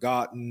get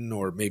forgotten,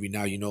 or maybe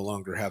now you no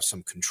longer have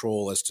some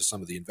control as to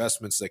some of the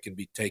investments that can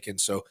be taken.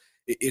 So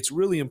it's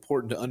really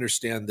important to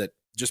understand that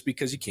just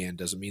because you can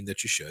doesn't mean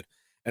that you should.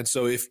 And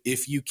so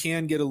if you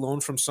can get a loan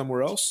from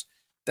somewhere else,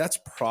 that's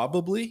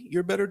probably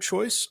your better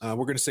choice. We're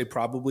going to say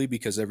probably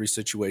because every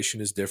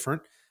situation is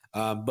different.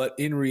 But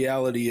in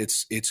reality,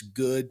 it's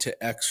good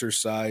to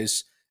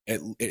exercise,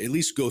 at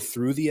least go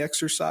through the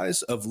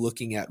exercise of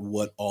looking at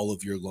what all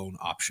of your loan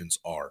options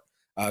are.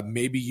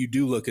 Maybe you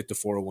do look at the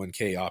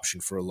 401k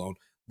option for a loan,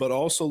 but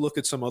also look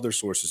at some other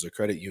sources, a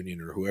credit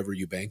union or whoever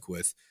you bank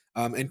with,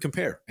 and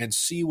compare and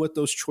see what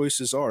those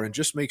choices are, and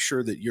just make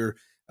sure that you're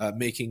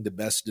making the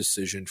best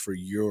decision for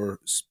your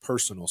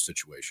personal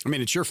situation. I mean,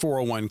 it's your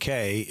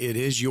 401k. It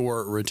is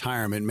your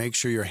retirement. Make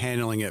sure you're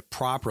handling it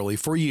properly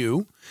for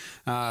you.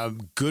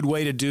 Good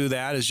way to do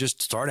that is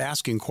just start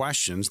asking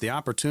questions. The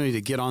opportunity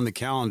to get on the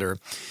calendar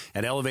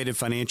at Elevated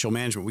Financial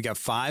Management. We got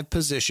 5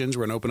 positions.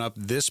 We're going to open up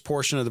this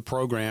portion of the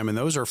program, and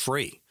those are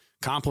free.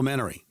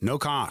 Complimentary, no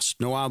cost,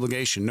 no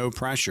obligation, no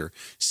pressure.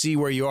 See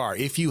where you are.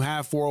 If you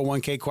have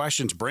 401k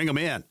questions, bring them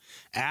in.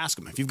 Ask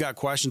them. If you've got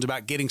questions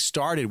about getting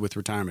started with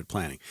retirement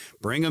planning,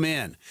 bring them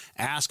in.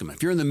 Ask them.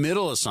 If you're in the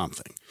middle of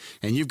something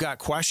and you've got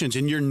questions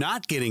and you're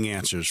not getting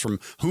answers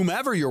from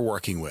whomever you're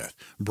working with,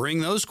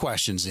 bring those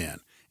questions in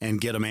and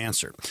get them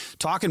answered.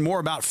 Talking more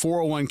about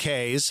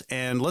 401ks,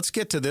 and let's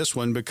get to this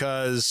one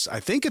because I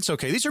think it's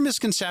okay. These are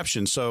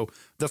misconceptions. So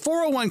the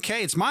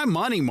 401k, it's my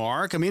money,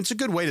 Mark. I mean, it's a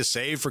good way to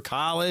save for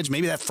college,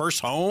 maybe that first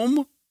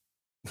home.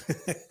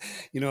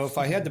 If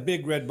I had the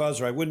big red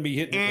buzzer, I wouldn't be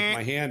hitting it with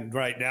my hand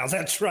right now.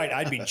 That's right.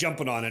 I'd be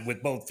jumping on it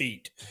with both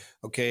feet.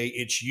 Okay.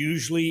 It's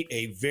usually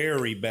a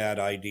very bad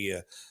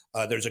idea.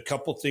 There's a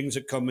couple things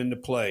that come into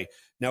play.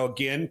 Now,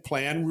 again,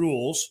 plan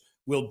rules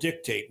will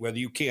dictate whether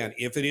you can.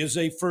 If it is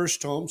a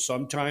first home,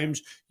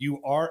 sometimes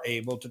you are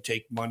able to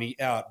take money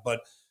out,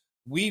 but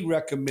we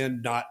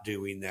recommend not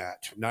doing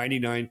that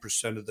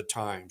 99% of the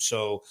time.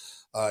 So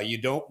you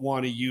don't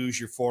want to use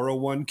your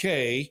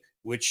 401k,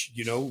 which,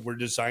 we're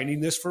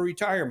designing this for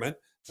retirement,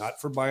 not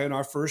for buying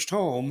our first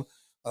home.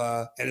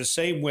 And the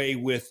same way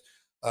with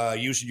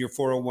using your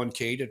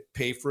 401k to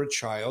pay for a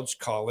child's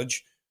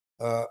college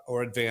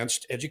or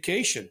advanced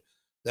education.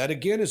 That,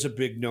 again, is a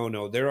big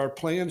no-no. There are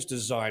plans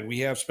designed. We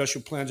have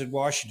special plans in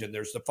Washington.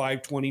 There's the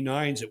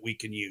 529s that we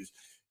can use.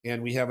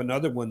 And we have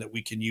another one that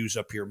we can use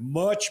up here,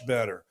 much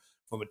better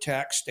from a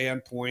tax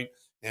standpoint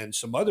and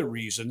some other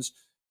reasons,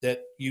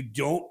 that you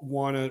don't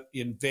want to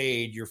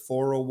invade your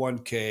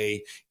 401k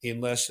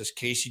unless, as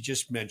Casey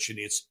just mentioned,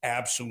 it's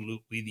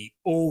absolutely the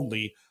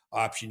only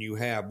option you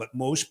have. But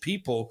most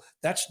people,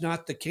 that's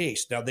not the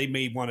case. Now, they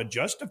may want to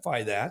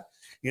justify that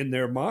in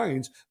their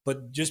minds,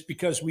 but just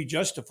because we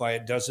justify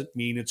it doesn't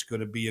mean it's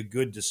going to be a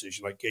good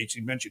decision. Like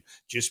Casey mentioned,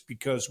 just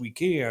because we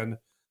can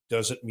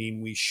doesn't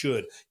mean we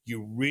should.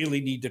 You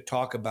really need to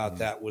talk about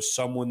that with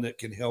someone that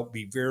can help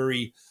be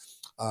very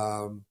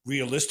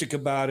realistic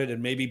about it,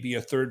 and maybe be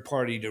a third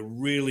party to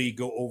really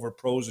go over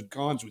pros and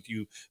cons with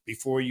you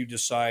before you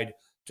decide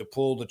to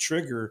pull the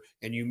trigger,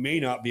 and you may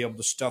not be able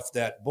to stuff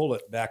that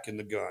bullet back in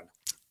the gun.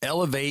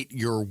 Elevate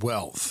your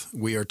wealth.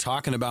 We are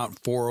talking about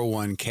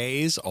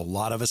 401ks. A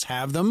lot of us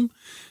have them,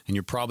 and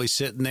you're probably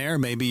sitting there.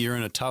 Maybe you're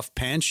in a tough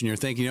pinch and you're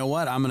thinking, you know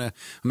what? I'm going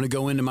to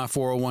go into my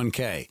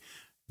 401k.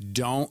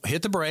 Don't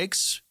hit the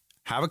brakes.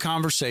 Have a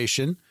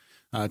conversation.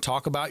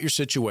 Talk about your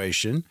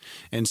situation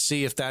and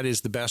see if that is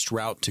the best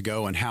route to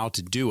go and how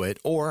to do it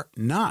or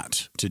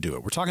not to do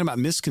it. We're talking about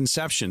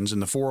misconceptions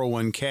in the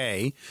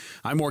 401k.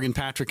 I'm Morgan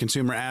Patrick,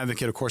 consumer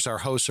advocate. Of course, our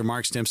hosts are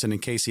Mark Stimson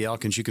and Casey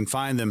Elkins. You can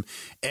find them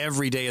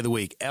every day of the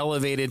week.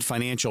 Elevated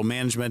Financial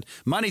Management,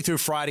 Monday through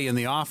Friday in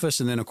the office.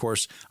 And then, of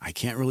course, I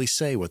can't really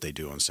say what they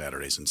do on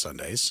Saturdays and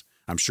Sundays.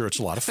 I'm sure it's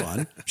a lot of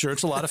fun.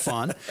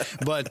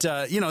 But,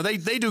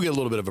 they do get a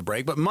little bit of a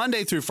break. But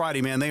Monday through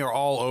Friday, man, they are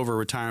all over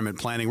retirement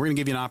planning. We're going to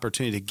give you an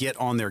opportunity to get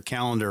on their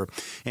calendar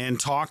and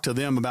talk to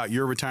them about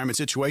your retirement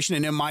situation.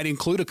 And it might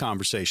include a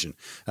conversation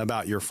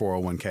about your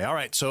 401k. All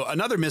right. So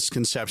another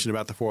misconception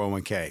about the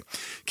 401k.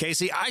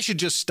 Casey, I should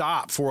just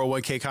stop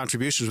 401k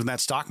contributions when that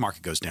stock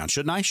market goes down.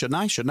 Shouldn't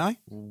I?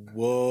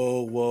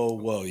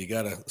 Whoa. You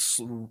got to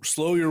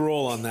slow your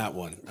roll on that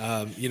one.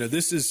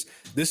 This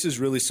is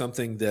really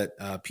something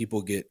that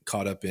people get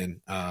caught up in,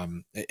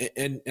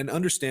 and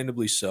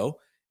understandably so.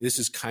 This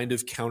is kind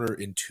of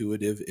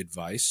counterintuitive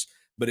advice,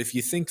 but if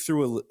you think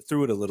through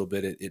it a little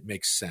bit, it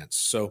makes sense.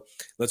 So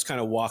let's kind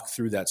of walk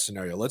through that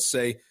scenario. Let's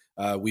say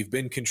we've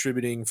been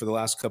contributing for the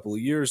last couple of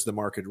years. The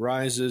market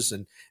rises,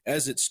 and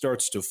as it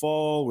starts to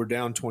fall, we're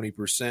down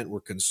 20%.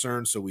 We're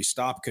concerned, so we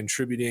stop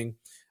contributing,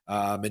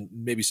 and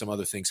maybe some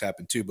other things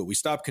happen too, but we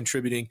stop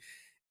contributing.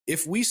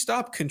 If we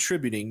stop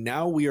contributing,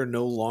 now we are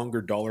no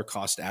longer dollar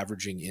cost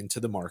averaging into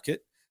the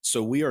market.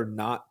 So we are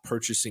not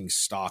purchasing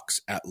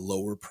stocks at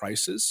lower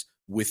prices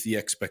with the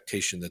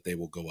expectation that they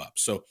will go up.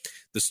 So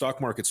the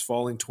stock market's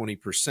falling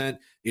 20%.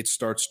 It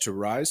starts to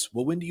rise.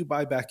 Well, when do you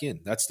buy back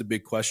in? That's the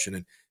big question.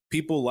 And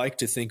people like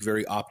to think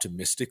very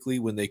optimistically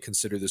when they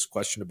consider this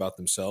question about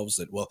themselves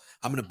that, well,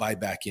 I'm going to buy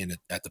back in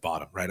at the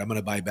bottom, right? I'm going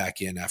to buy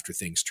back in after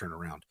things turn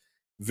around.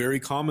 Very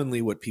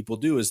commonly what people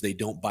do is they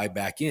don't buy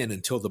back in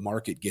until the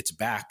market gets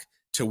back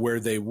to where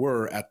they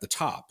were at the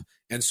top.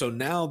 And so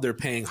now they're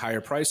paying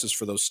higher prices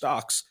for those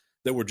stocks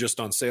that were just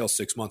on sale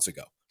 6 months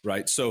ago,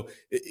 right? So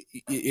it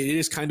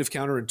is kind of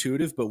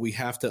counterintuitive, but we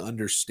have to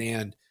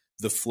understand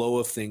the flow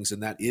of things,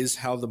 and that is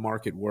how the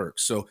market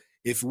works. So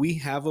if we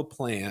have a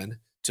plan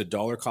to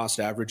dollar cost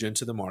average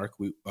into the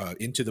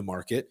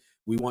market,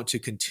 we want to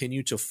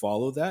continue to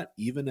follow that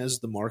even as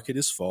the market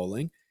is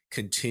falling.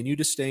 Continue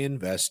to stay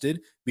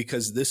invested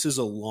because this is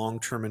a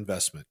long-term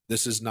investment.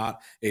 This is not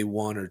a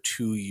 1 or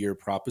 2 year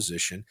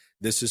proposition.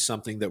 This is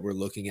something that we're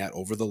looking at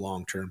over the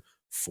long term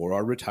for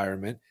our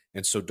retirement.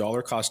 And so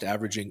dollar cost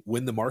averaging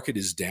when the market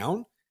is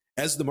down,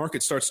 as the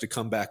market starts to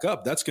come back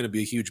up, that's going to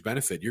be a huge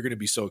benefit. You're going to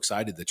be so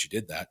excited that you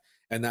did that.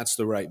 And that's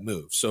the right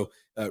move. So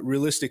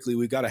realistically,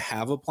 we've got to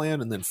have a plan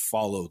and then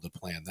follow the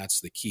plan.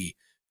 That's the key.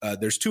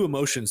 There's two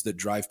emotions that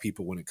drive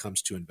people when it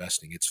comes to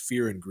investing. It's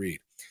fear and greed.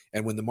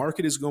 And when the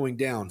market is going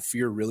down,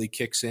 fear really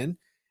kicks in.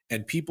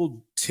 And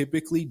people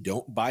typically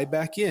don't buy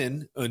back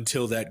in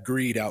until that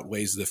greed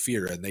outweighs the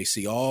fear. And they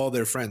see all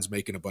their friends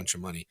making a bunch of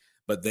money,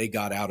 but they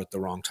got out at the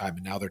wrong time.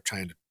 And now they're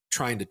trying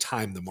to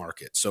time the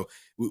market. So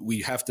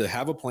we have to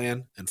have a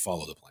plan and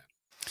follow the plan.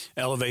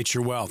 Elevate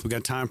your wealth. We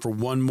got time for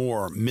one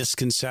more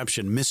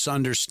misconception,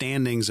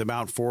 misunderstandings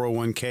about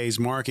 401ks.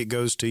 Mark, it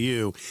goes to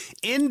you.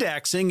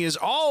 Indexing is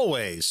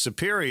always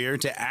superior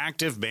to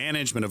active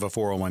management of a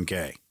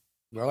 401k.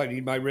 Well, I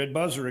need my red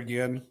buzzer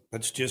again.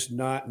 That's just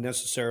not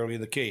necessarily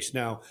the case.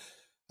 Now,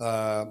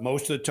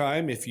 most of the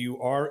time, if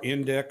you are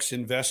index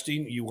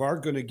investing, you are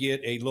going to get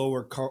a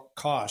lower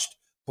cost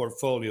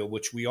portfolio,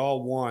 which we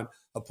all want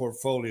a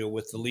portfolio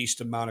with the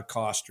least amount of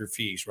cost or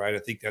fees, right? I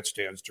think that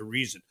stands to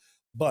reason.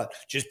 But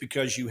just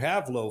because you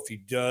have low fee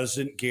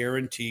doesn't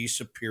guarantee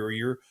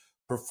superior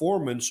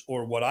performance,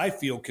 or what I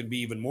feel can be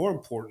even more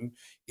important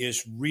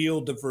is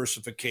real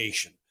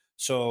diversification.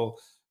 So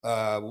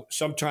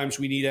sometimes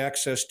we need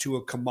access to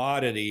a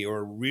commodity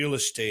or real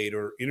estate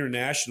or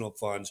international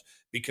funds,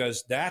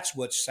 because that's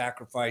what's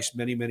sacrificed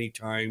many, many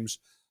times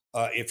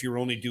if you're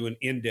only doing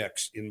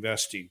index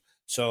investing.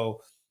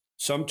 So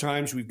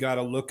sometimes we've got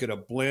to look at a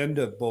blend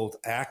of both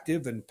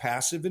active and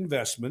passive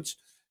investments,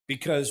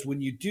 because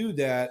when you do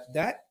that,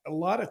 that a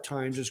lot of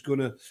times is going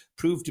to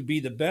prove to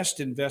be the best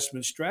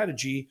investment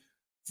strategy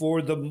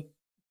for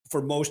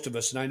most of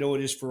us. And I know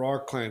it is for our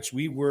clients.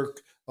 We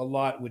work a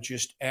lot with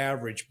just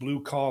average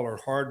blue collar,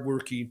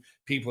 hardworking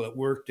people that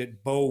worked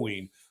at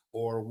Boeing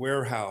or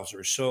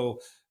Weyerhaeuser. So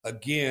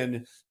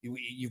again,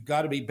 you've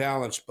got to be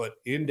balanced, but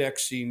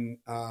indexing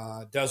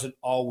doesn't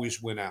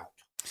always win out.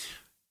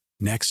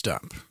 Next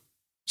up,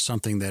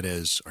 something that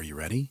is, are you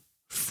ready?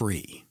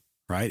 Free,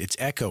 right? It's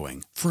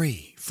echoing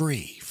free,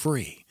 free,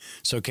 free.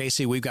 So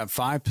Casey, we've got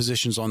 5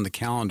 positions on the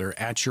calendar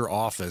at your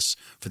office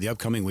for the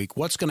upcoming week.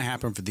 What's going to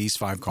happen for these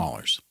 5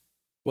 callers?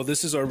 Well,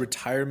 this is our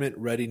retirement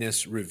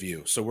readiness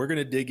review. So we're going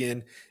to dig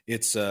in.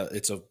 It's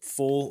a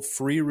full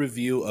free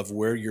review of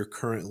where you're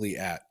currently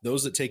at.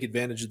 Those that take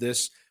advantage of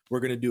this,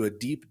 we're going to do a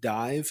deep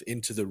dive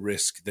into the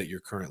risk that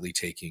you're currently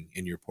taking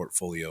in your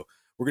portfolio.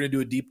 We're going to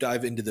do a deep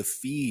dive into the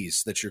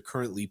fees that you're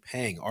currently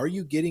paying. Are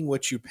you getting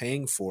what you're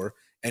paying for?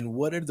 And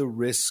what are the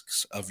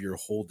risks of your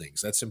holdings?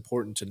 That's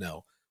important to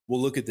know.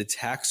 We'll look at the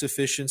tax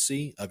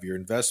efficiency of your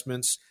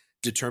investments,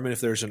 determine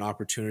if there's an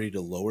opportunity to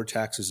lower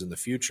taxes in the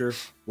future.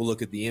 We'll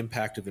look at the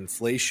impact of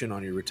inflation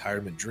on your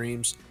retirement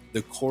dreams,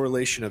 the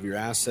correlation of your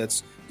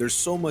assets. There's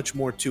so much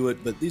more to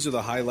it, but these are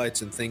the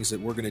highlights and things that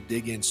we're going to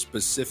dig in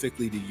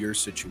specifically to your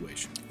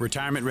situation.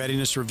 Retirement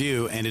Readiness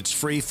Review, and it's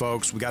free,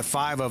 folks. We got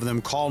 5 of them.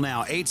 Call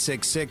now,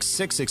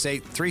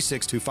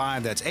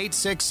 866-668-3625. That's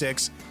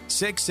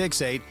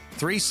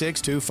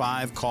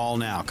 866-668-3625. Call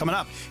now. Coming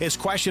up is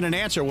Question and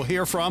Answer. We'll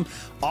hear from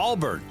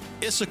Auburn,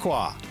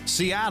 Issaquah,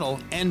 Seattle,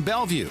 and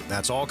Bellevue.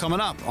 That's all coming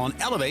up on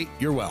Elevate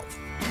Your Wealth.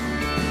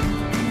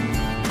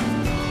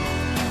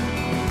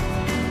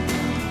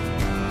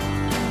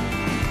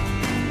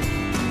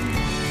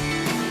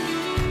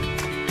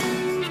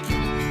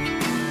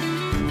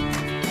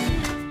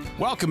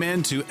 Welcome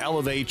into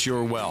Elevate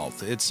Your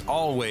Wealth. It's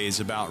always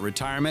about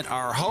retirement.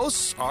 Our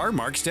hosts are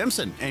Mark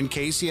Stimson and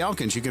Casey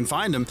Elkins. You can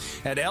find them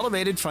at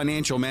Elevated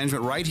Financial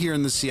Management right here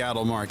in the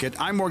Seattle market.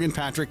 I'm Morgan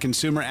Patrick,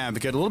 consumer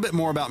advocate. A little bit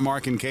more about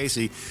Mark and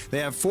Casey. They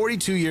have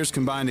 42 years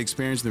combined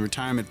experience in the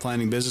retirement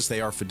planning business. They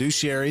are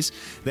fiduciaries.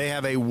 They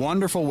have a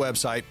wonderful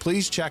website.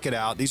 Please check it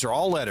out. These are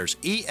all letters,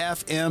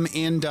 EFMNW.com.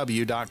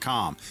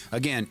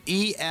 Again,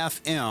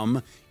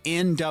 EFMNW.com.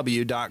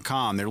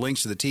 There are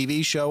links to the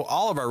TV show,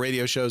 all of our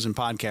radio shows and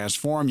podcast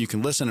form. You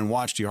can listen and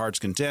watch to your heart's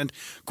content.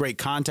 Great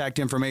contact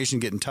information.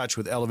 Get in touch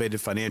with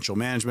Elevated Financial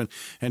Management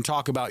and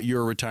talk about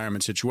your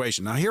retirement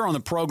situation. Now, here on the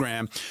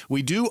program,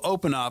 we do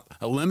open up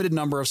a limited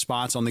number of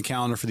spots on the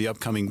calendar for the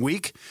upcoming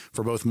week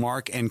for both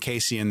Mark and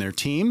Casey and their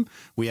team.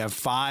 We have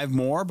 5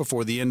 more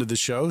before the end of the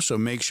show, so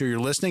make sure you're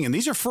listening. And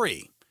these are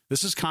free.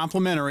 This is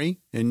complimentary,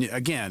 and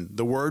again,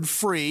 the word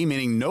free,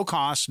 meaning no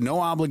cost, no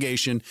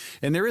obligation,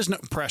 and there is no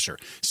pressure.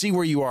 See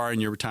where you are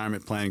in your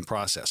retirement planning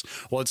process.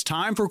 Well, it's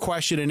time for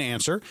question and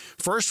answer.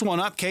 First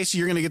one up, Casey,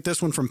 you're going to get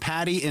this one from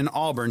Patty in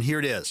Auburn. Here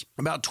it is.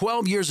 About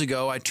 12 years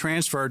ago, I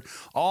transferred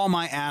all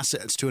my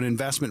assets to an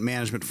investment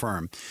management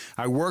firm.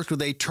 I worked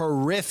with a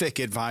terrific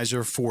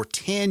advisor for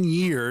 10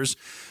 years,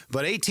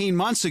 but 18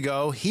 months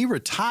ago, he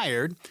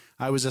retired.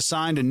 I was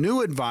assigned a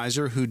new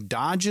advisor who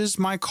dodges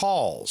my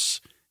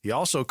calls. He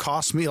also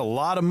cost me a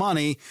lot of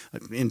money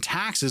in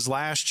taxes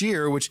last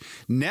year, which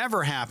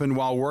never happened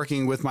while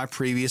working with my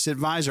previous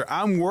advisor.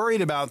 I'm worried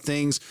about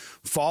things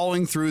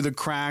falling through the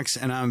cracks,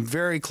 and I'm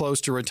very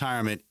close to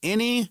retirement.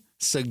 Any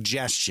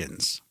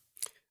suggestions?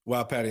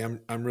 Wow, Patty,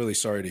 I'm really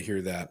sorry to hear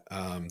that.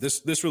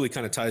 This really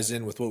kind of ties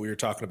in with what we were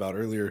talking about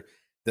earlier,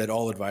 that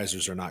all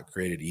advisors are not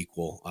created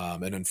equal.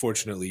 And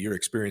unfortunately, you're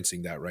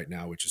experiencing that right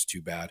now, which is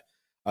too bad.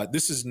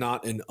 This is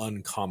not an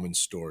uncommon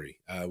story.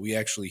 We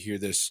actually hear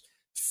this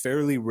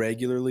fairly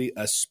regularly,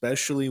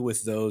 especially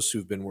with those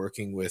who've been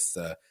working with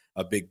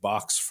a big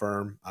box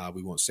firm.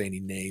 We won't say any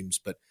names,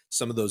 but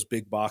some of those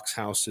big box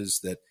houses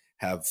that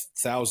have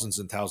thousands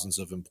and thousands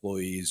of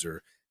employees,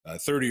 or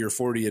 30 or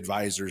 40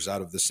 advisors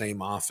out of the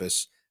same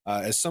office.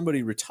 As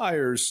somebody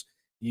retires,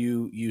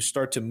 you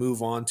start to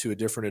move on to a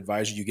different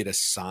advisor. You get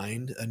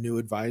assigned a new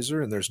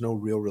advisor, and there's no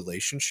real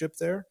relationship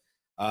there.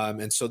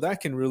 And so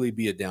that can really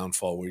be a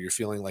downfall, where you're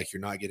feeling like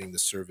you're not getting the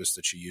service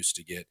that you used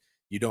to get.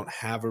 You don't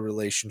have a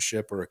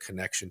relationship or a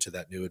connection to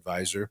that new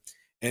advisor.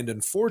 And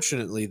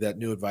unfortunately, that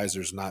new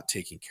advisor is not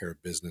taking care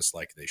of business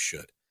like they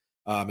should.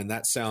 And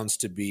that sounds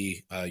to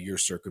be your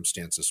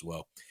circumstance as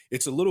well.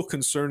 It's a little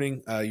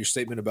concerning, your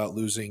statement about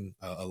losing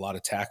a lot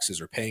of taxes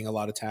or paying a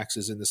lot of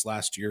taxes in this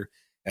last year,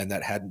 and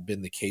that hadn't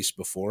been the case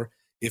before.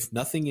 If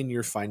nothing in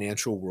your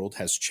financial world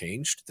has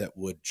changed that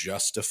would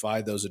justify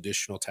those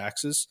additional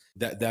taxes,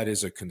 that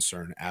is a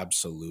concern,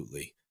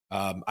 absolutely.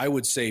 I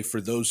would say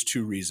for those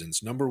 2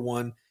 reasons. Number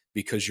one,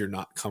 because you're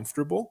not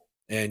comfortable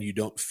and you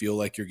don't feel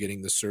like you're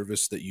getting the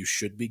service that you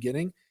should be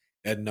getting.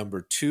 And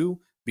number 2,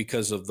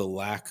 because of the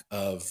lack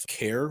of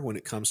care when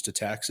it comes to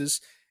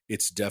taxes,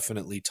 it's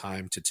definitely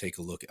time to take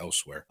a look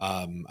elsewhere.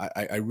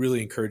 I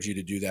really encourage you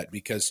to do that,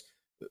 because,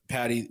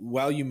 Patty,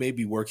 while you may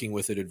be working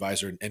with an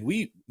advisor,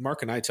 and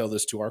Mark and I tell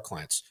this to our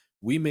clients,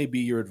 we may be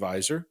your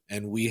advisor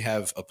and we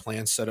have a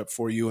plan set up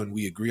for you and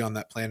we agree on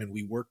that plan and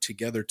we work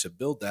together to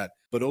build that.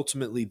 But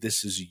ultimately,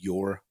 this is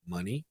your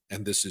money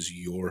and this is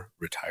your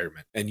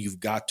retirement. And you've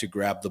got to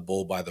grab the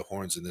bull by the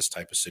horns in this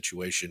type of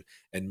situation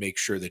and make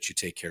sure that you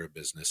take care of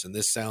business. And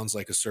this sounds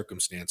like a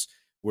circumstance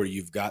where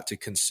you've got to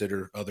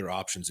consider other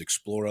options,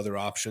 explore other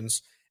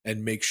options,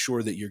 and make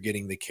sure that you're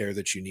getting the care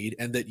that you need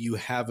and that you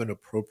have an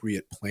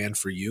appropriate plan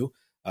for you,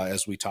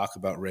 as we talk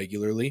about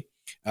regularly.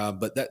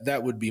 But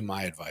that would be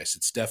my advice.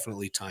 It's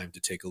definitely time to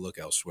take a look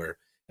elsewhere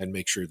and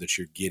make sure that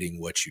you're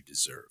getting what you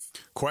deserve.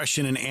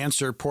 Question and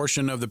answer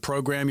portion of the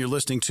program you're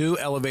listening to,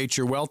 Elevate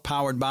Your Wealth,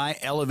 powered by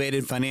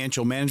Elevated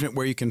Financial Management,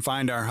 where you can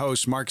find our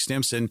hosts, Mark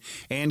Stimson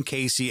and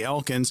Casey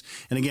Elkins.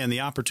 And again, the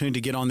opportunity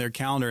to get on their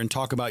calendar and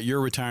talk about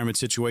your retirement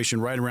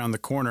situation right around the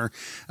corner.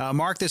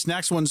 Mark, this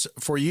next one's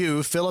for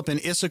you, Philip in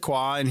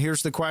Issaquah, and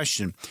here's the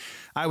question.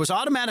 I was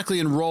automatically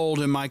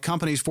enrolled in my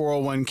company's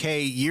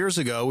 401k years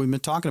ago. We've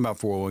been talking about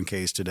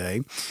 401ks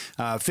today.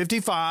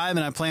 55,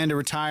 and I plan to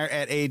retire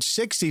at age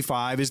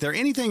 65. Is there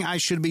anything I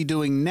should be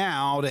doing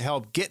now to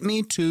help get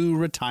me to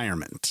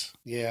retirement?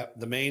 Yeah,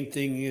 the main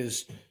thing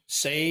is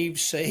save,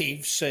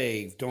 save,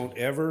 save. Don't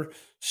ever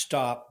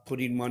stop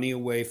putting money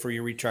away for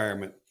your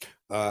retirement.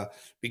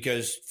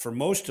 Because for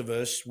most of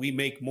us, we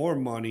make more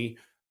money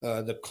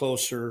the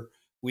closer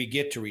we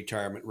get to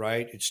retirement,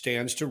 right? It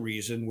stands to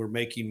reason. We're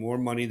making more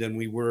money than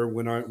we were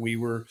when we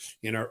were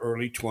in our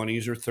early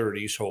 20s or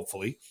 30s,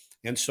 hopefully.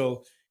 And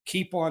so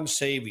keep on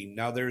saving.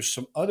 Now, there's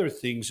some other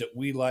things that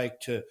we like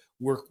to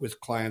work with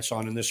clients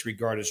on in this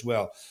regard as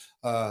well.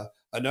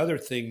 Another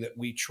thing that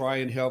we try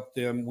and help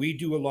them, we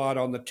do a lot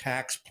on the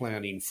tax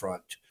planning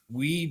front.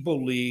 We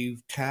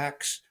believe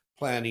tax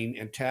planning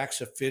and tax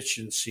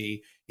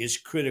efficiency is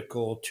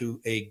critical to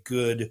a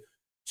good,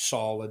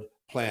 solid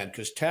plan,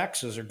 because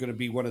taxes are going to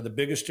be one of the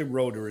biggest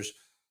eroders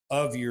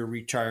of your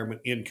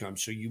retirement income.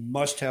 So you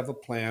must have a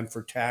plan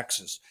for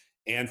taxes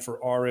and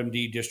for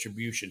RMD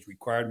distributions,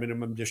 required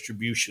minimum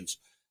distributions.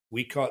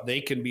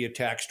 They can be a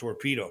tax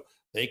torpedo.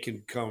 They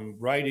can come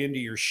right into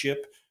your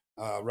ship,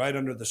 right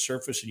under the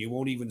surface, and you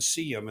won't even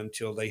see them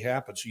until they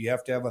happen. So you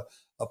have to have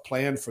a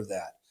plan for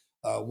that.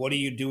 What are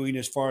you doing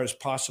as far as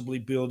possibly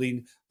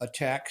building a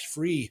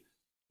tax-free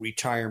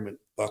retirement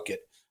bucket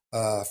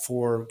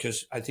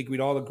because I think we'd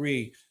all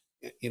agree,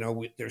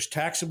 there's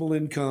taxable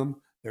income,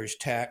 there's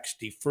tax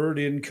deferred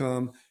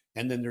income,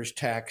 and then there's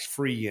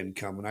tax-free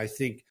income. And I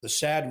think the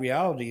sad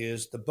reality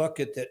is the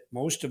bucket that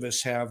most of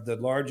us have the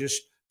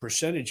largest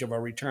percentage of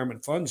our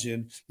retirement funds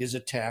in is a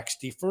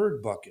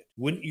tax-deferred bucket.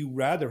 Wouldn't you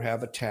rather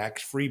have a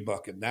tax-free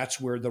bucket? And that's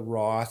where the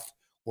Roth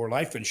or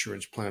life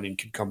insurance planning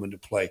can come into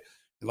play.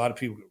 A lot of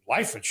people go,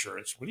 life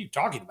insurance? What are you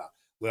talking about?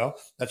 Well,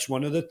 that's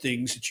one of the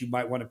things that you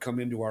might want to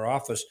come into our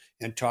office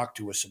and talk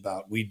to us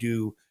about. We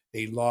do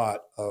a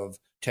lot of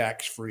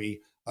tax-free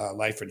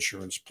life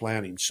insurance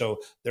planning. So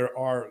there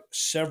are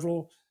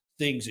several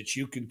things that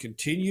you can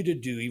continue to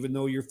do, even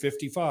though you're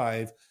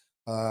 55,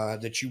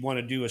 that you want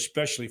to do,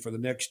 especially for the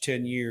next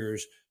 10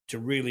 years, to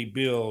really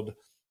build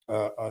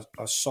a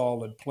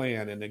solid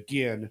plan. And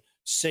again,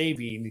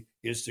 saving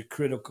is the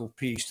critical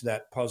piece to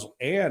that puzzle.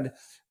 And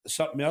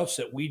something else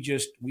that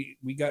we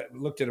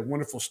looked at a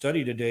wonderful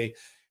study today,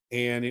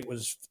 and it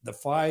was the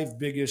 5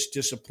 biggest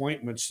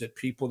disappointments that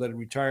people that are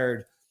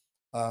retired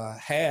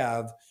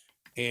have.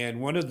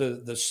 And one of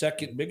the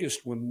second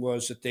biggest one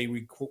was that they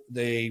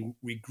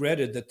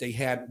regretted that they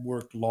hadn't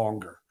worked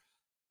longer.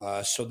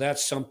 So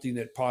that's something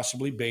that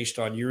possibly, based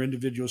on your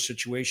individual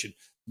situation,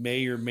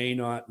 may or may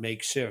not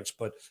make sense.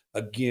 But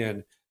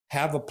again,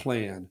 have a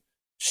plan,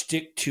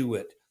 stick to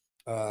it.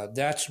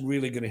 That's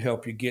really going to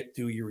help you get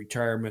through your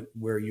retirement,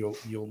 where you'll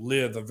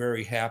live a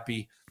very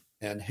happy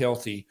and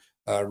healthy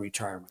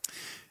retirement.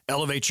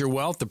 Elevate Your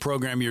Wealth, the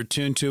program you're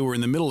tuned to. We're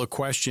in the middle of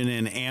question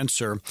and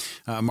answer.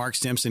 Mark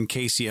Stimson,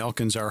 Casey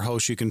Elkins, our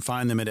host. You can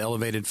find them at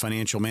Elevated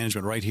Financial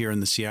Management right here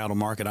in the Seattle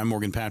market. I'm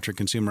Morgan Patrick,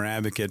 consumer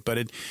advocate. But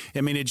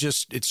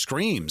it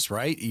screams,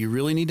 right? You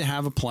really need to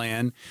have a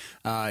plan.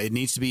 It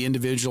needs to be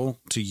individual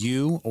to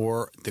you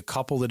or the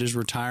couple that is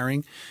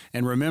retiring.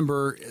 And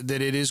remember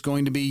that it is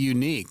going to be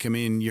unique. I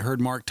mean, you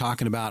heard Mark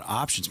talking about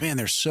options. Man,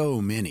 there's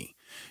so many.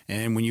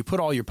 And when you put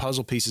all your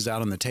puzzle pieces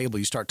out on the table,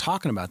 you start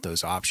talking about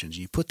those options.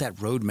 You put that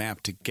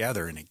roadmap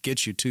together, and it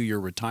gets you to your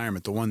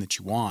retirement, the one that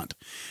you want.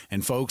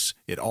 And folks,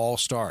 it all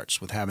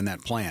starts with having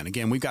that plan.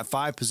 Again, we've got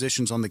 5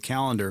 positions on the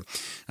calendar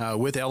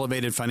with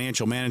Elevated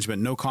Financial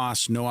Management. No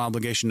cost, no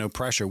obligation, no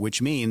pressure,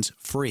 which means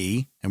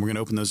free. And we're going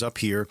to open those up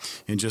here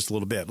in just a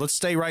little bit. Let's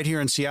stay right here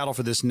in Seattle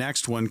for this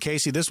next one.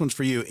 Casey, this one's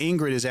for you.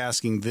 Ingrid is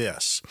asking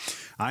this.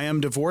 I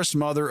am divorced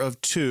mother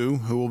of 2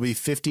 who will be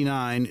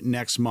 59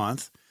 next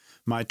month.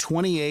 My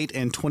 28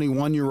 and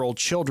 21-year-old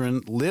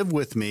children live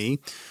with me.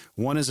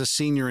 One is a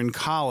senior in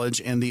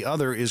college, and the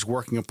other is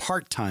working a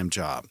part-time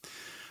job.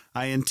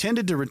 I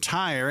intended to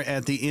retire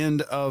at the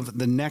end of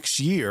the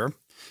next year.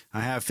 I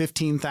have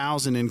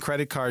 $15,000 in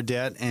credit card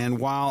debt, and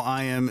while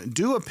I am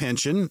due a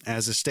pension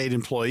as a state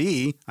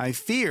employee, I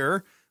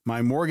fear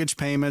my mortgage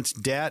payments,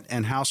 debt,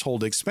 and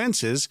household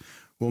expenses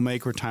will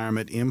make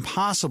retirement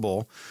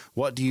impossible.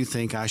 What do you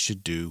think I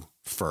should do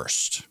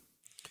first?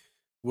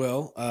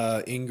 Well,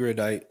 Ingrid,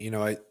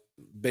 I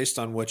based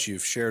on what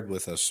you've shared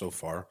with us so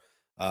far,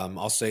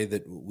 I'll say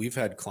that we've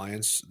had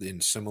clients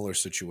in similar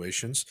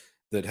situations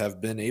that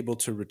have been able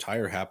to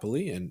retire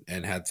happily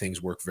and had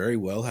things work very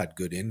well, had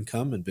good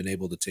income, and been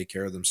able to take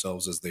care of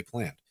themselves as they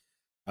planned.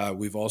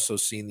 We've also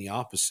seen the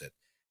opposite.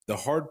 The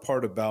hard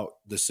part about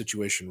the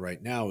situation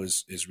right now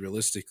is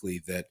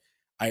realistically that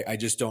I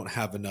just don't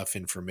have enough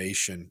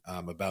information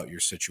about your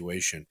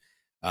situation.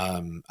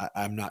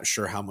 I'm not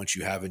sure how much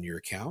you have in your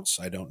accounts.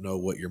 I don't know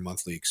what your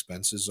monthly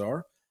expenses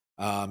are.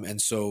 And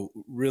so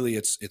really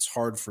it's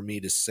hard for me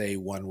to say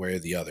one way or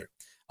the other.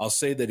 I'll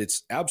say that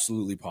it's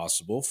absolutely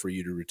possible for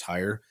you to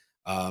retire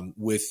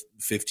with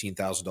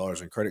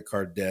 $15,000 in credit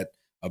card debt,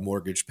 a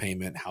mortgage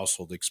payment,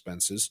 household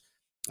expenses,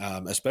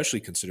 especially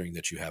considering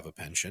that you have a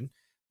pension.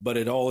 But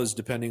it all is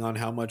depending on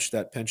how much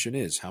that pension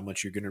is, how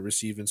much you're going to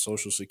receive in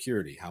Social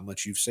Security, how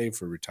much you've saved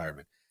for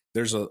retirement.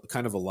 There's a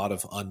kind of a lot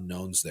of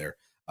unknowns there.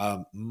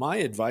 My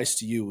advice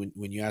to you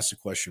when you ask the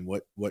question,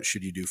 what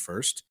should you do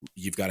first?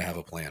 You've got to have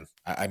a plan.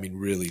 I mean,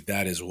 really,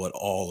 that is what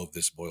all of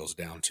this boils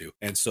down to.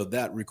 And so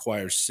that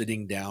requires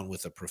sitting down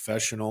with a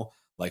professional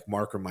like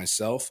Mark or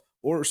myself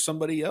or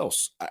somebody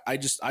else. I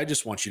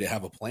just want you to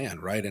have a plan,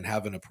 right? And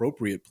have an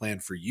appropriate plan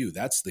for you.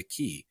 That's the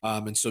key.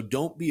 And so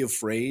don't be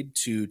afraid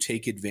to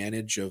take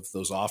advantage of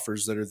those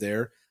offers that are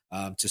there,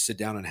 to sit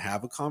down and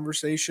have a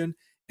conversation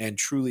and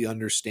truly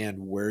understand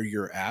where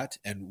you're at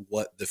and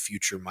what the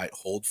future might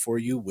hold for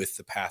you with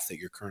the path that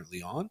you're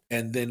currently on,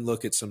 and then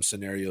look at some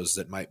scenarios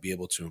that might be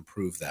able to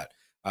improve that.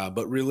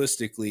 But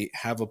realistically,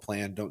 have a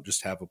plan. Don't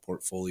just have a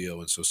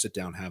portfolio. And so sit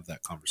down, have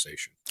that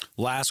conversation.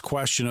 Last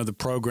question of the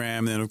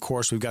program. And, of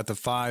course, we've got the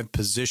 5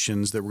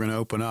 positions that we're going to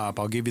open up.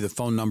 I'll give you the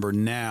phone number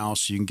now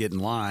so you can get in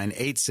line,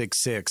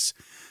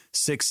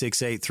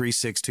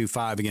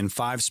 866-668-3625. Again,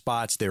 5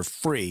 spots. They're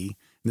free.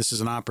 This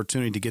is an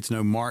opportunity to get to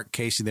know Mark,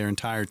 Casey, their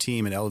entire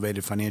team at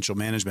Elevated Financial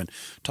Management.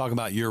 Talk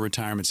about your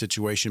retirement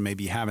situation.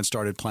 Maybe you haven't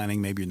started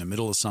planning. Maybe you're in the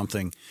middle of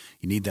something.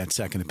 You need that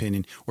second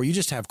opinion, or you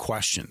just have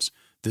questions.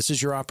 This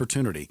is your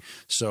opportunity.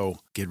 So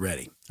get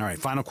ready. All right,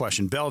 final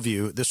question.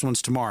 Bellevue, this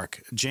one's to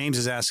Mark. James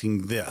is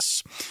asking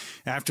this.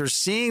 After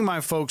seeing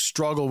my folks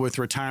struggle with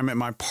retirement,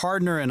 my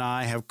partner and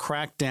I have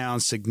cracked down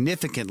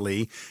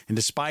significantly. And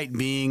despite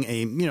being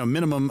a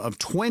minimum of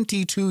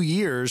 22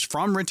 years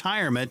from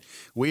retirement,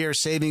 we are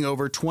saving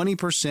over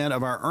 20%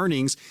 of our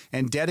earnings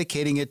and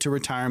dedicating it to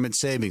retirement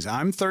savings.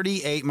 I'm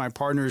 38, my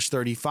partner is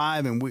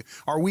 35, and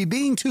are we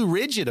being too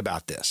rigid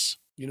about this?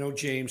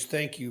 James,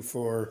 thank you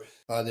for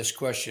this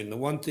question. The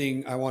one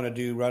thing I want to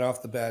do right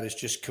off the bat is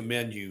just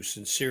commend you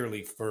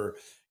sincerely for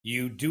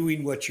you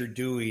doing what you're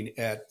doing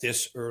at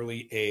this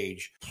early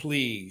age.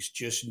 Please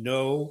just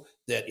know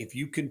that if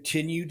you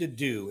continue to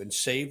do and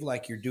save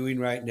like you're doing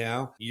right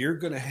now, you're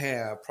going to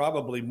have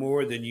probably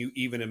more than you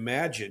even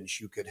imagined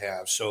you could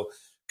have. So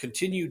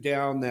continue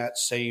down that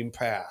same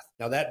path.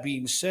 Now, that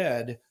being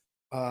said,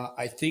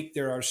 I think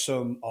there are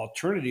some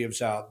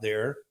alternatives out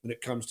there when it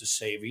comes to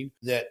saving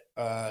that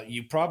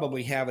you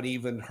probably haven't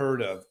even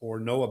heard of or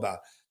know about.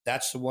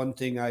 That's the one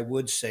thing I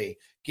would say.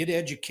 Get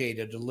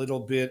educated a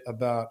little bit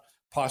about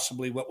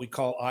possibly what we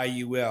call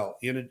IUL,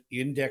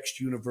 Indexed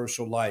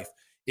Universal Life.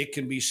 It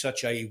can be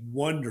such a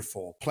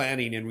wonderful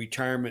planning and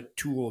retirement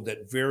tool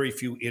that very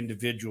few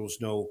individuals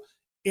know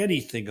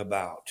anything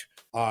about.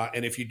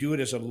 And if you do it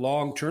as a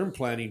long-term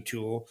planning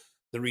tool,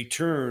 the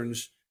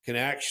returns can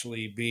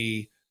actually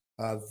be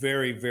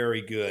very,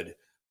 very good,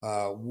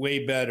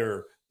 way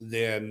better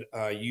than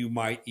you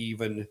might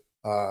even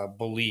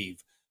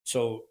believe.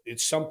 So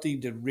it's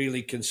something to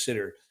really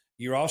consider.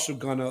 You're also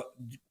going to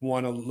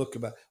want to look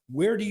about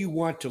where do you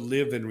want to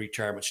live in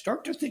retirement?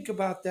 Start to think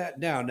about that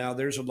now. Now,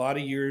 there's a lot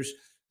of years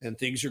and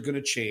things are going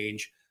to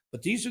change,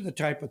 but these are the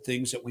type of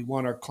things that we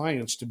want our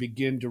clients to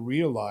begin to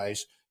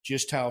realize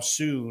just how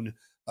soon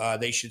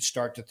they should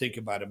start to think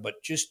about it.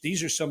 But just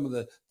these are some of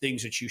the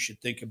things that you should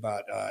think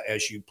about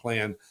as you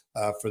plan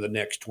for the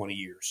next 20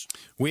 years.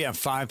 We have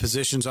 5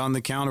 positions on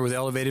the counter with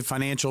Elevated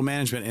Financial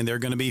Management, and they're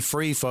going to be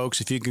free, folks,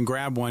 if you can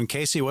grab one.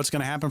 Casey, what's going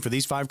to happen for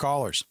these 5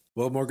 callers?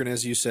 Well, Morgan,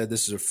 as you said,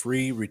 this is a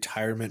free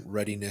retirement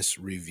readiness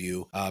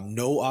review.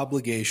 No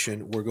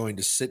obligation. We're going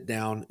to sit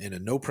down in a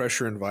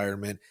no-pressure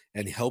environment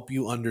and help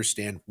you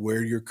understand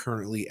where you're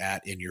currently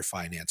at in your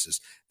finances.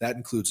 That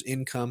includes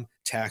income,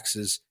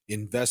 taxes,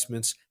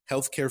 investments,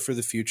 healthcare for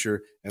the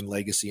future, and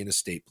legacy and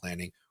estate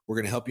planning. We're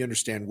going to help you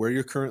understand where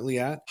you're currently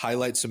at,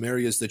 highlight some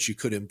areas that you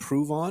could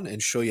improve on,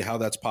 and show you how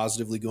that's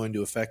positively going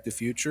to affect the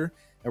future.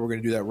 And we're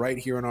going to do that right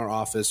here in our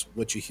office.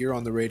 What you hear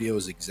on the radio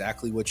is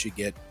exactly what you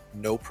get.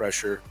 No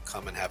pressure.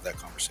 Come and have that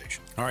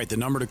conversation. All right. The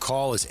number to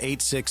call is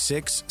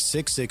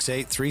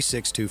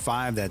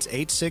 866-668-3625. That's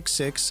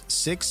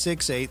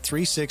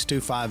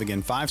 866-668-3625.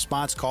 Again, 5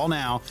 spots. Call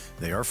now.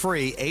 They are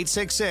free.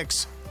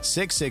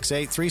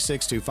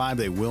 866-668-3625.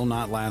 They will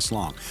not last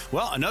long.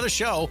 Well, another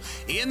show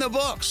in the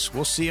books.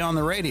 We'll see you on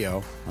the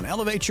radio on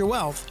Elevate Your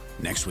Wealth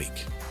next week.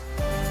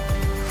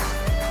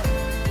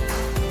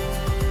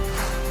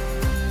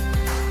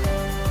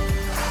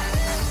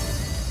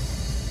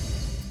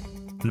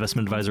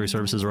 Investment advisory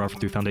services are offered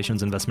through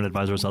Foundations Investment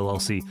Advisors,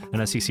 LLC,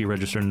 an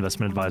SEC-registered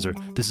investment advisor.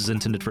 This is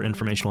intended for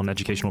informational and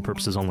educational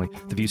purposes only.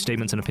 The views,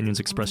 statements, and opinions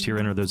expressed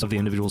herein are those of the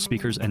individual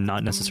speakers and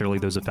not necessarily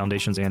those of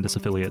Foundations and its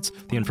affiliates.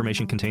 The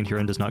information contained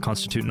herein does not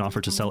constitute an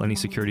offer to sell any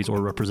securities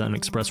or represent an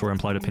express or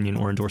implied opinion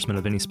or endorsement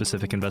of any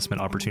specific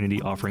investment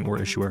opportunity, offering,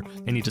 or issuer.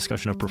 Any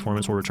discussion of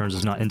performance or returns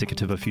is not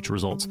indicative of future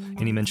results.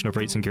 Any mention of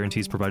rates and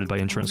guarantees provided by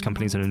insurance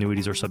companies and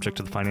annuities are subject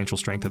to the financial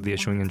strength of the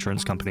issuing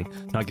insurance company,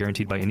 not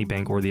guaranteed by any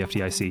bank or the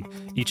FDIC.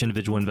 Each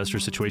individual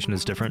investor's situation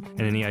is different,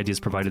 and any ideas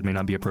provided may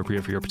not be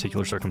appropriate for your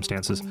particular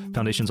circumstances.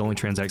 Foundations only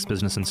transacts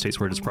business in states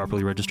where it is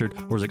properly registered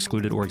or is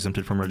excluded or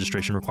exempted from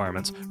registration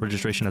requirements.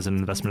 Registration as an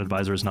investment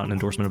advisor is not an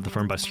endorsement of the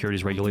firm by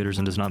securities regulators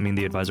and does not mean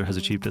the advisor has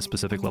achieved a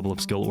specific level of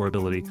skill or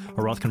ability.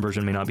 A Roth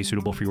conversion may not be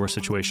suitable for your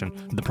situation.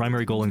 The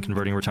primary goal in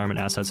converting retirement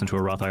assets into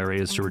a Roth IRA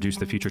is to reduce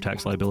the future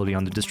tax liability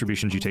on the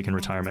distributions you take in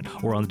retirement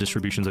or on the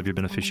distributions of your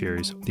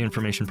beneficiaries. The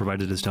information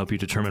provided is to help you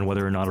determine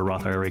whether or not a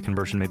Roth IRA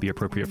conversion may be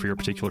appropriate for your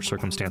particular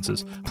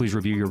circumstances. Please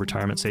review your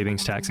retirement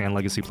savings, tax, and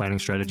legacy planning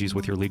strategies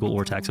with your legal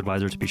or tax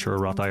advisor to be sure a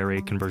Roth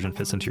IRA conversion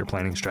fits into your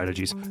planning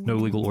strategies. No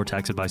legal or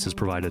tax advice is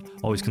provided.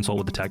 Always consult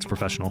with a tax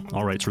professional.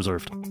 All rights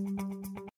reserved.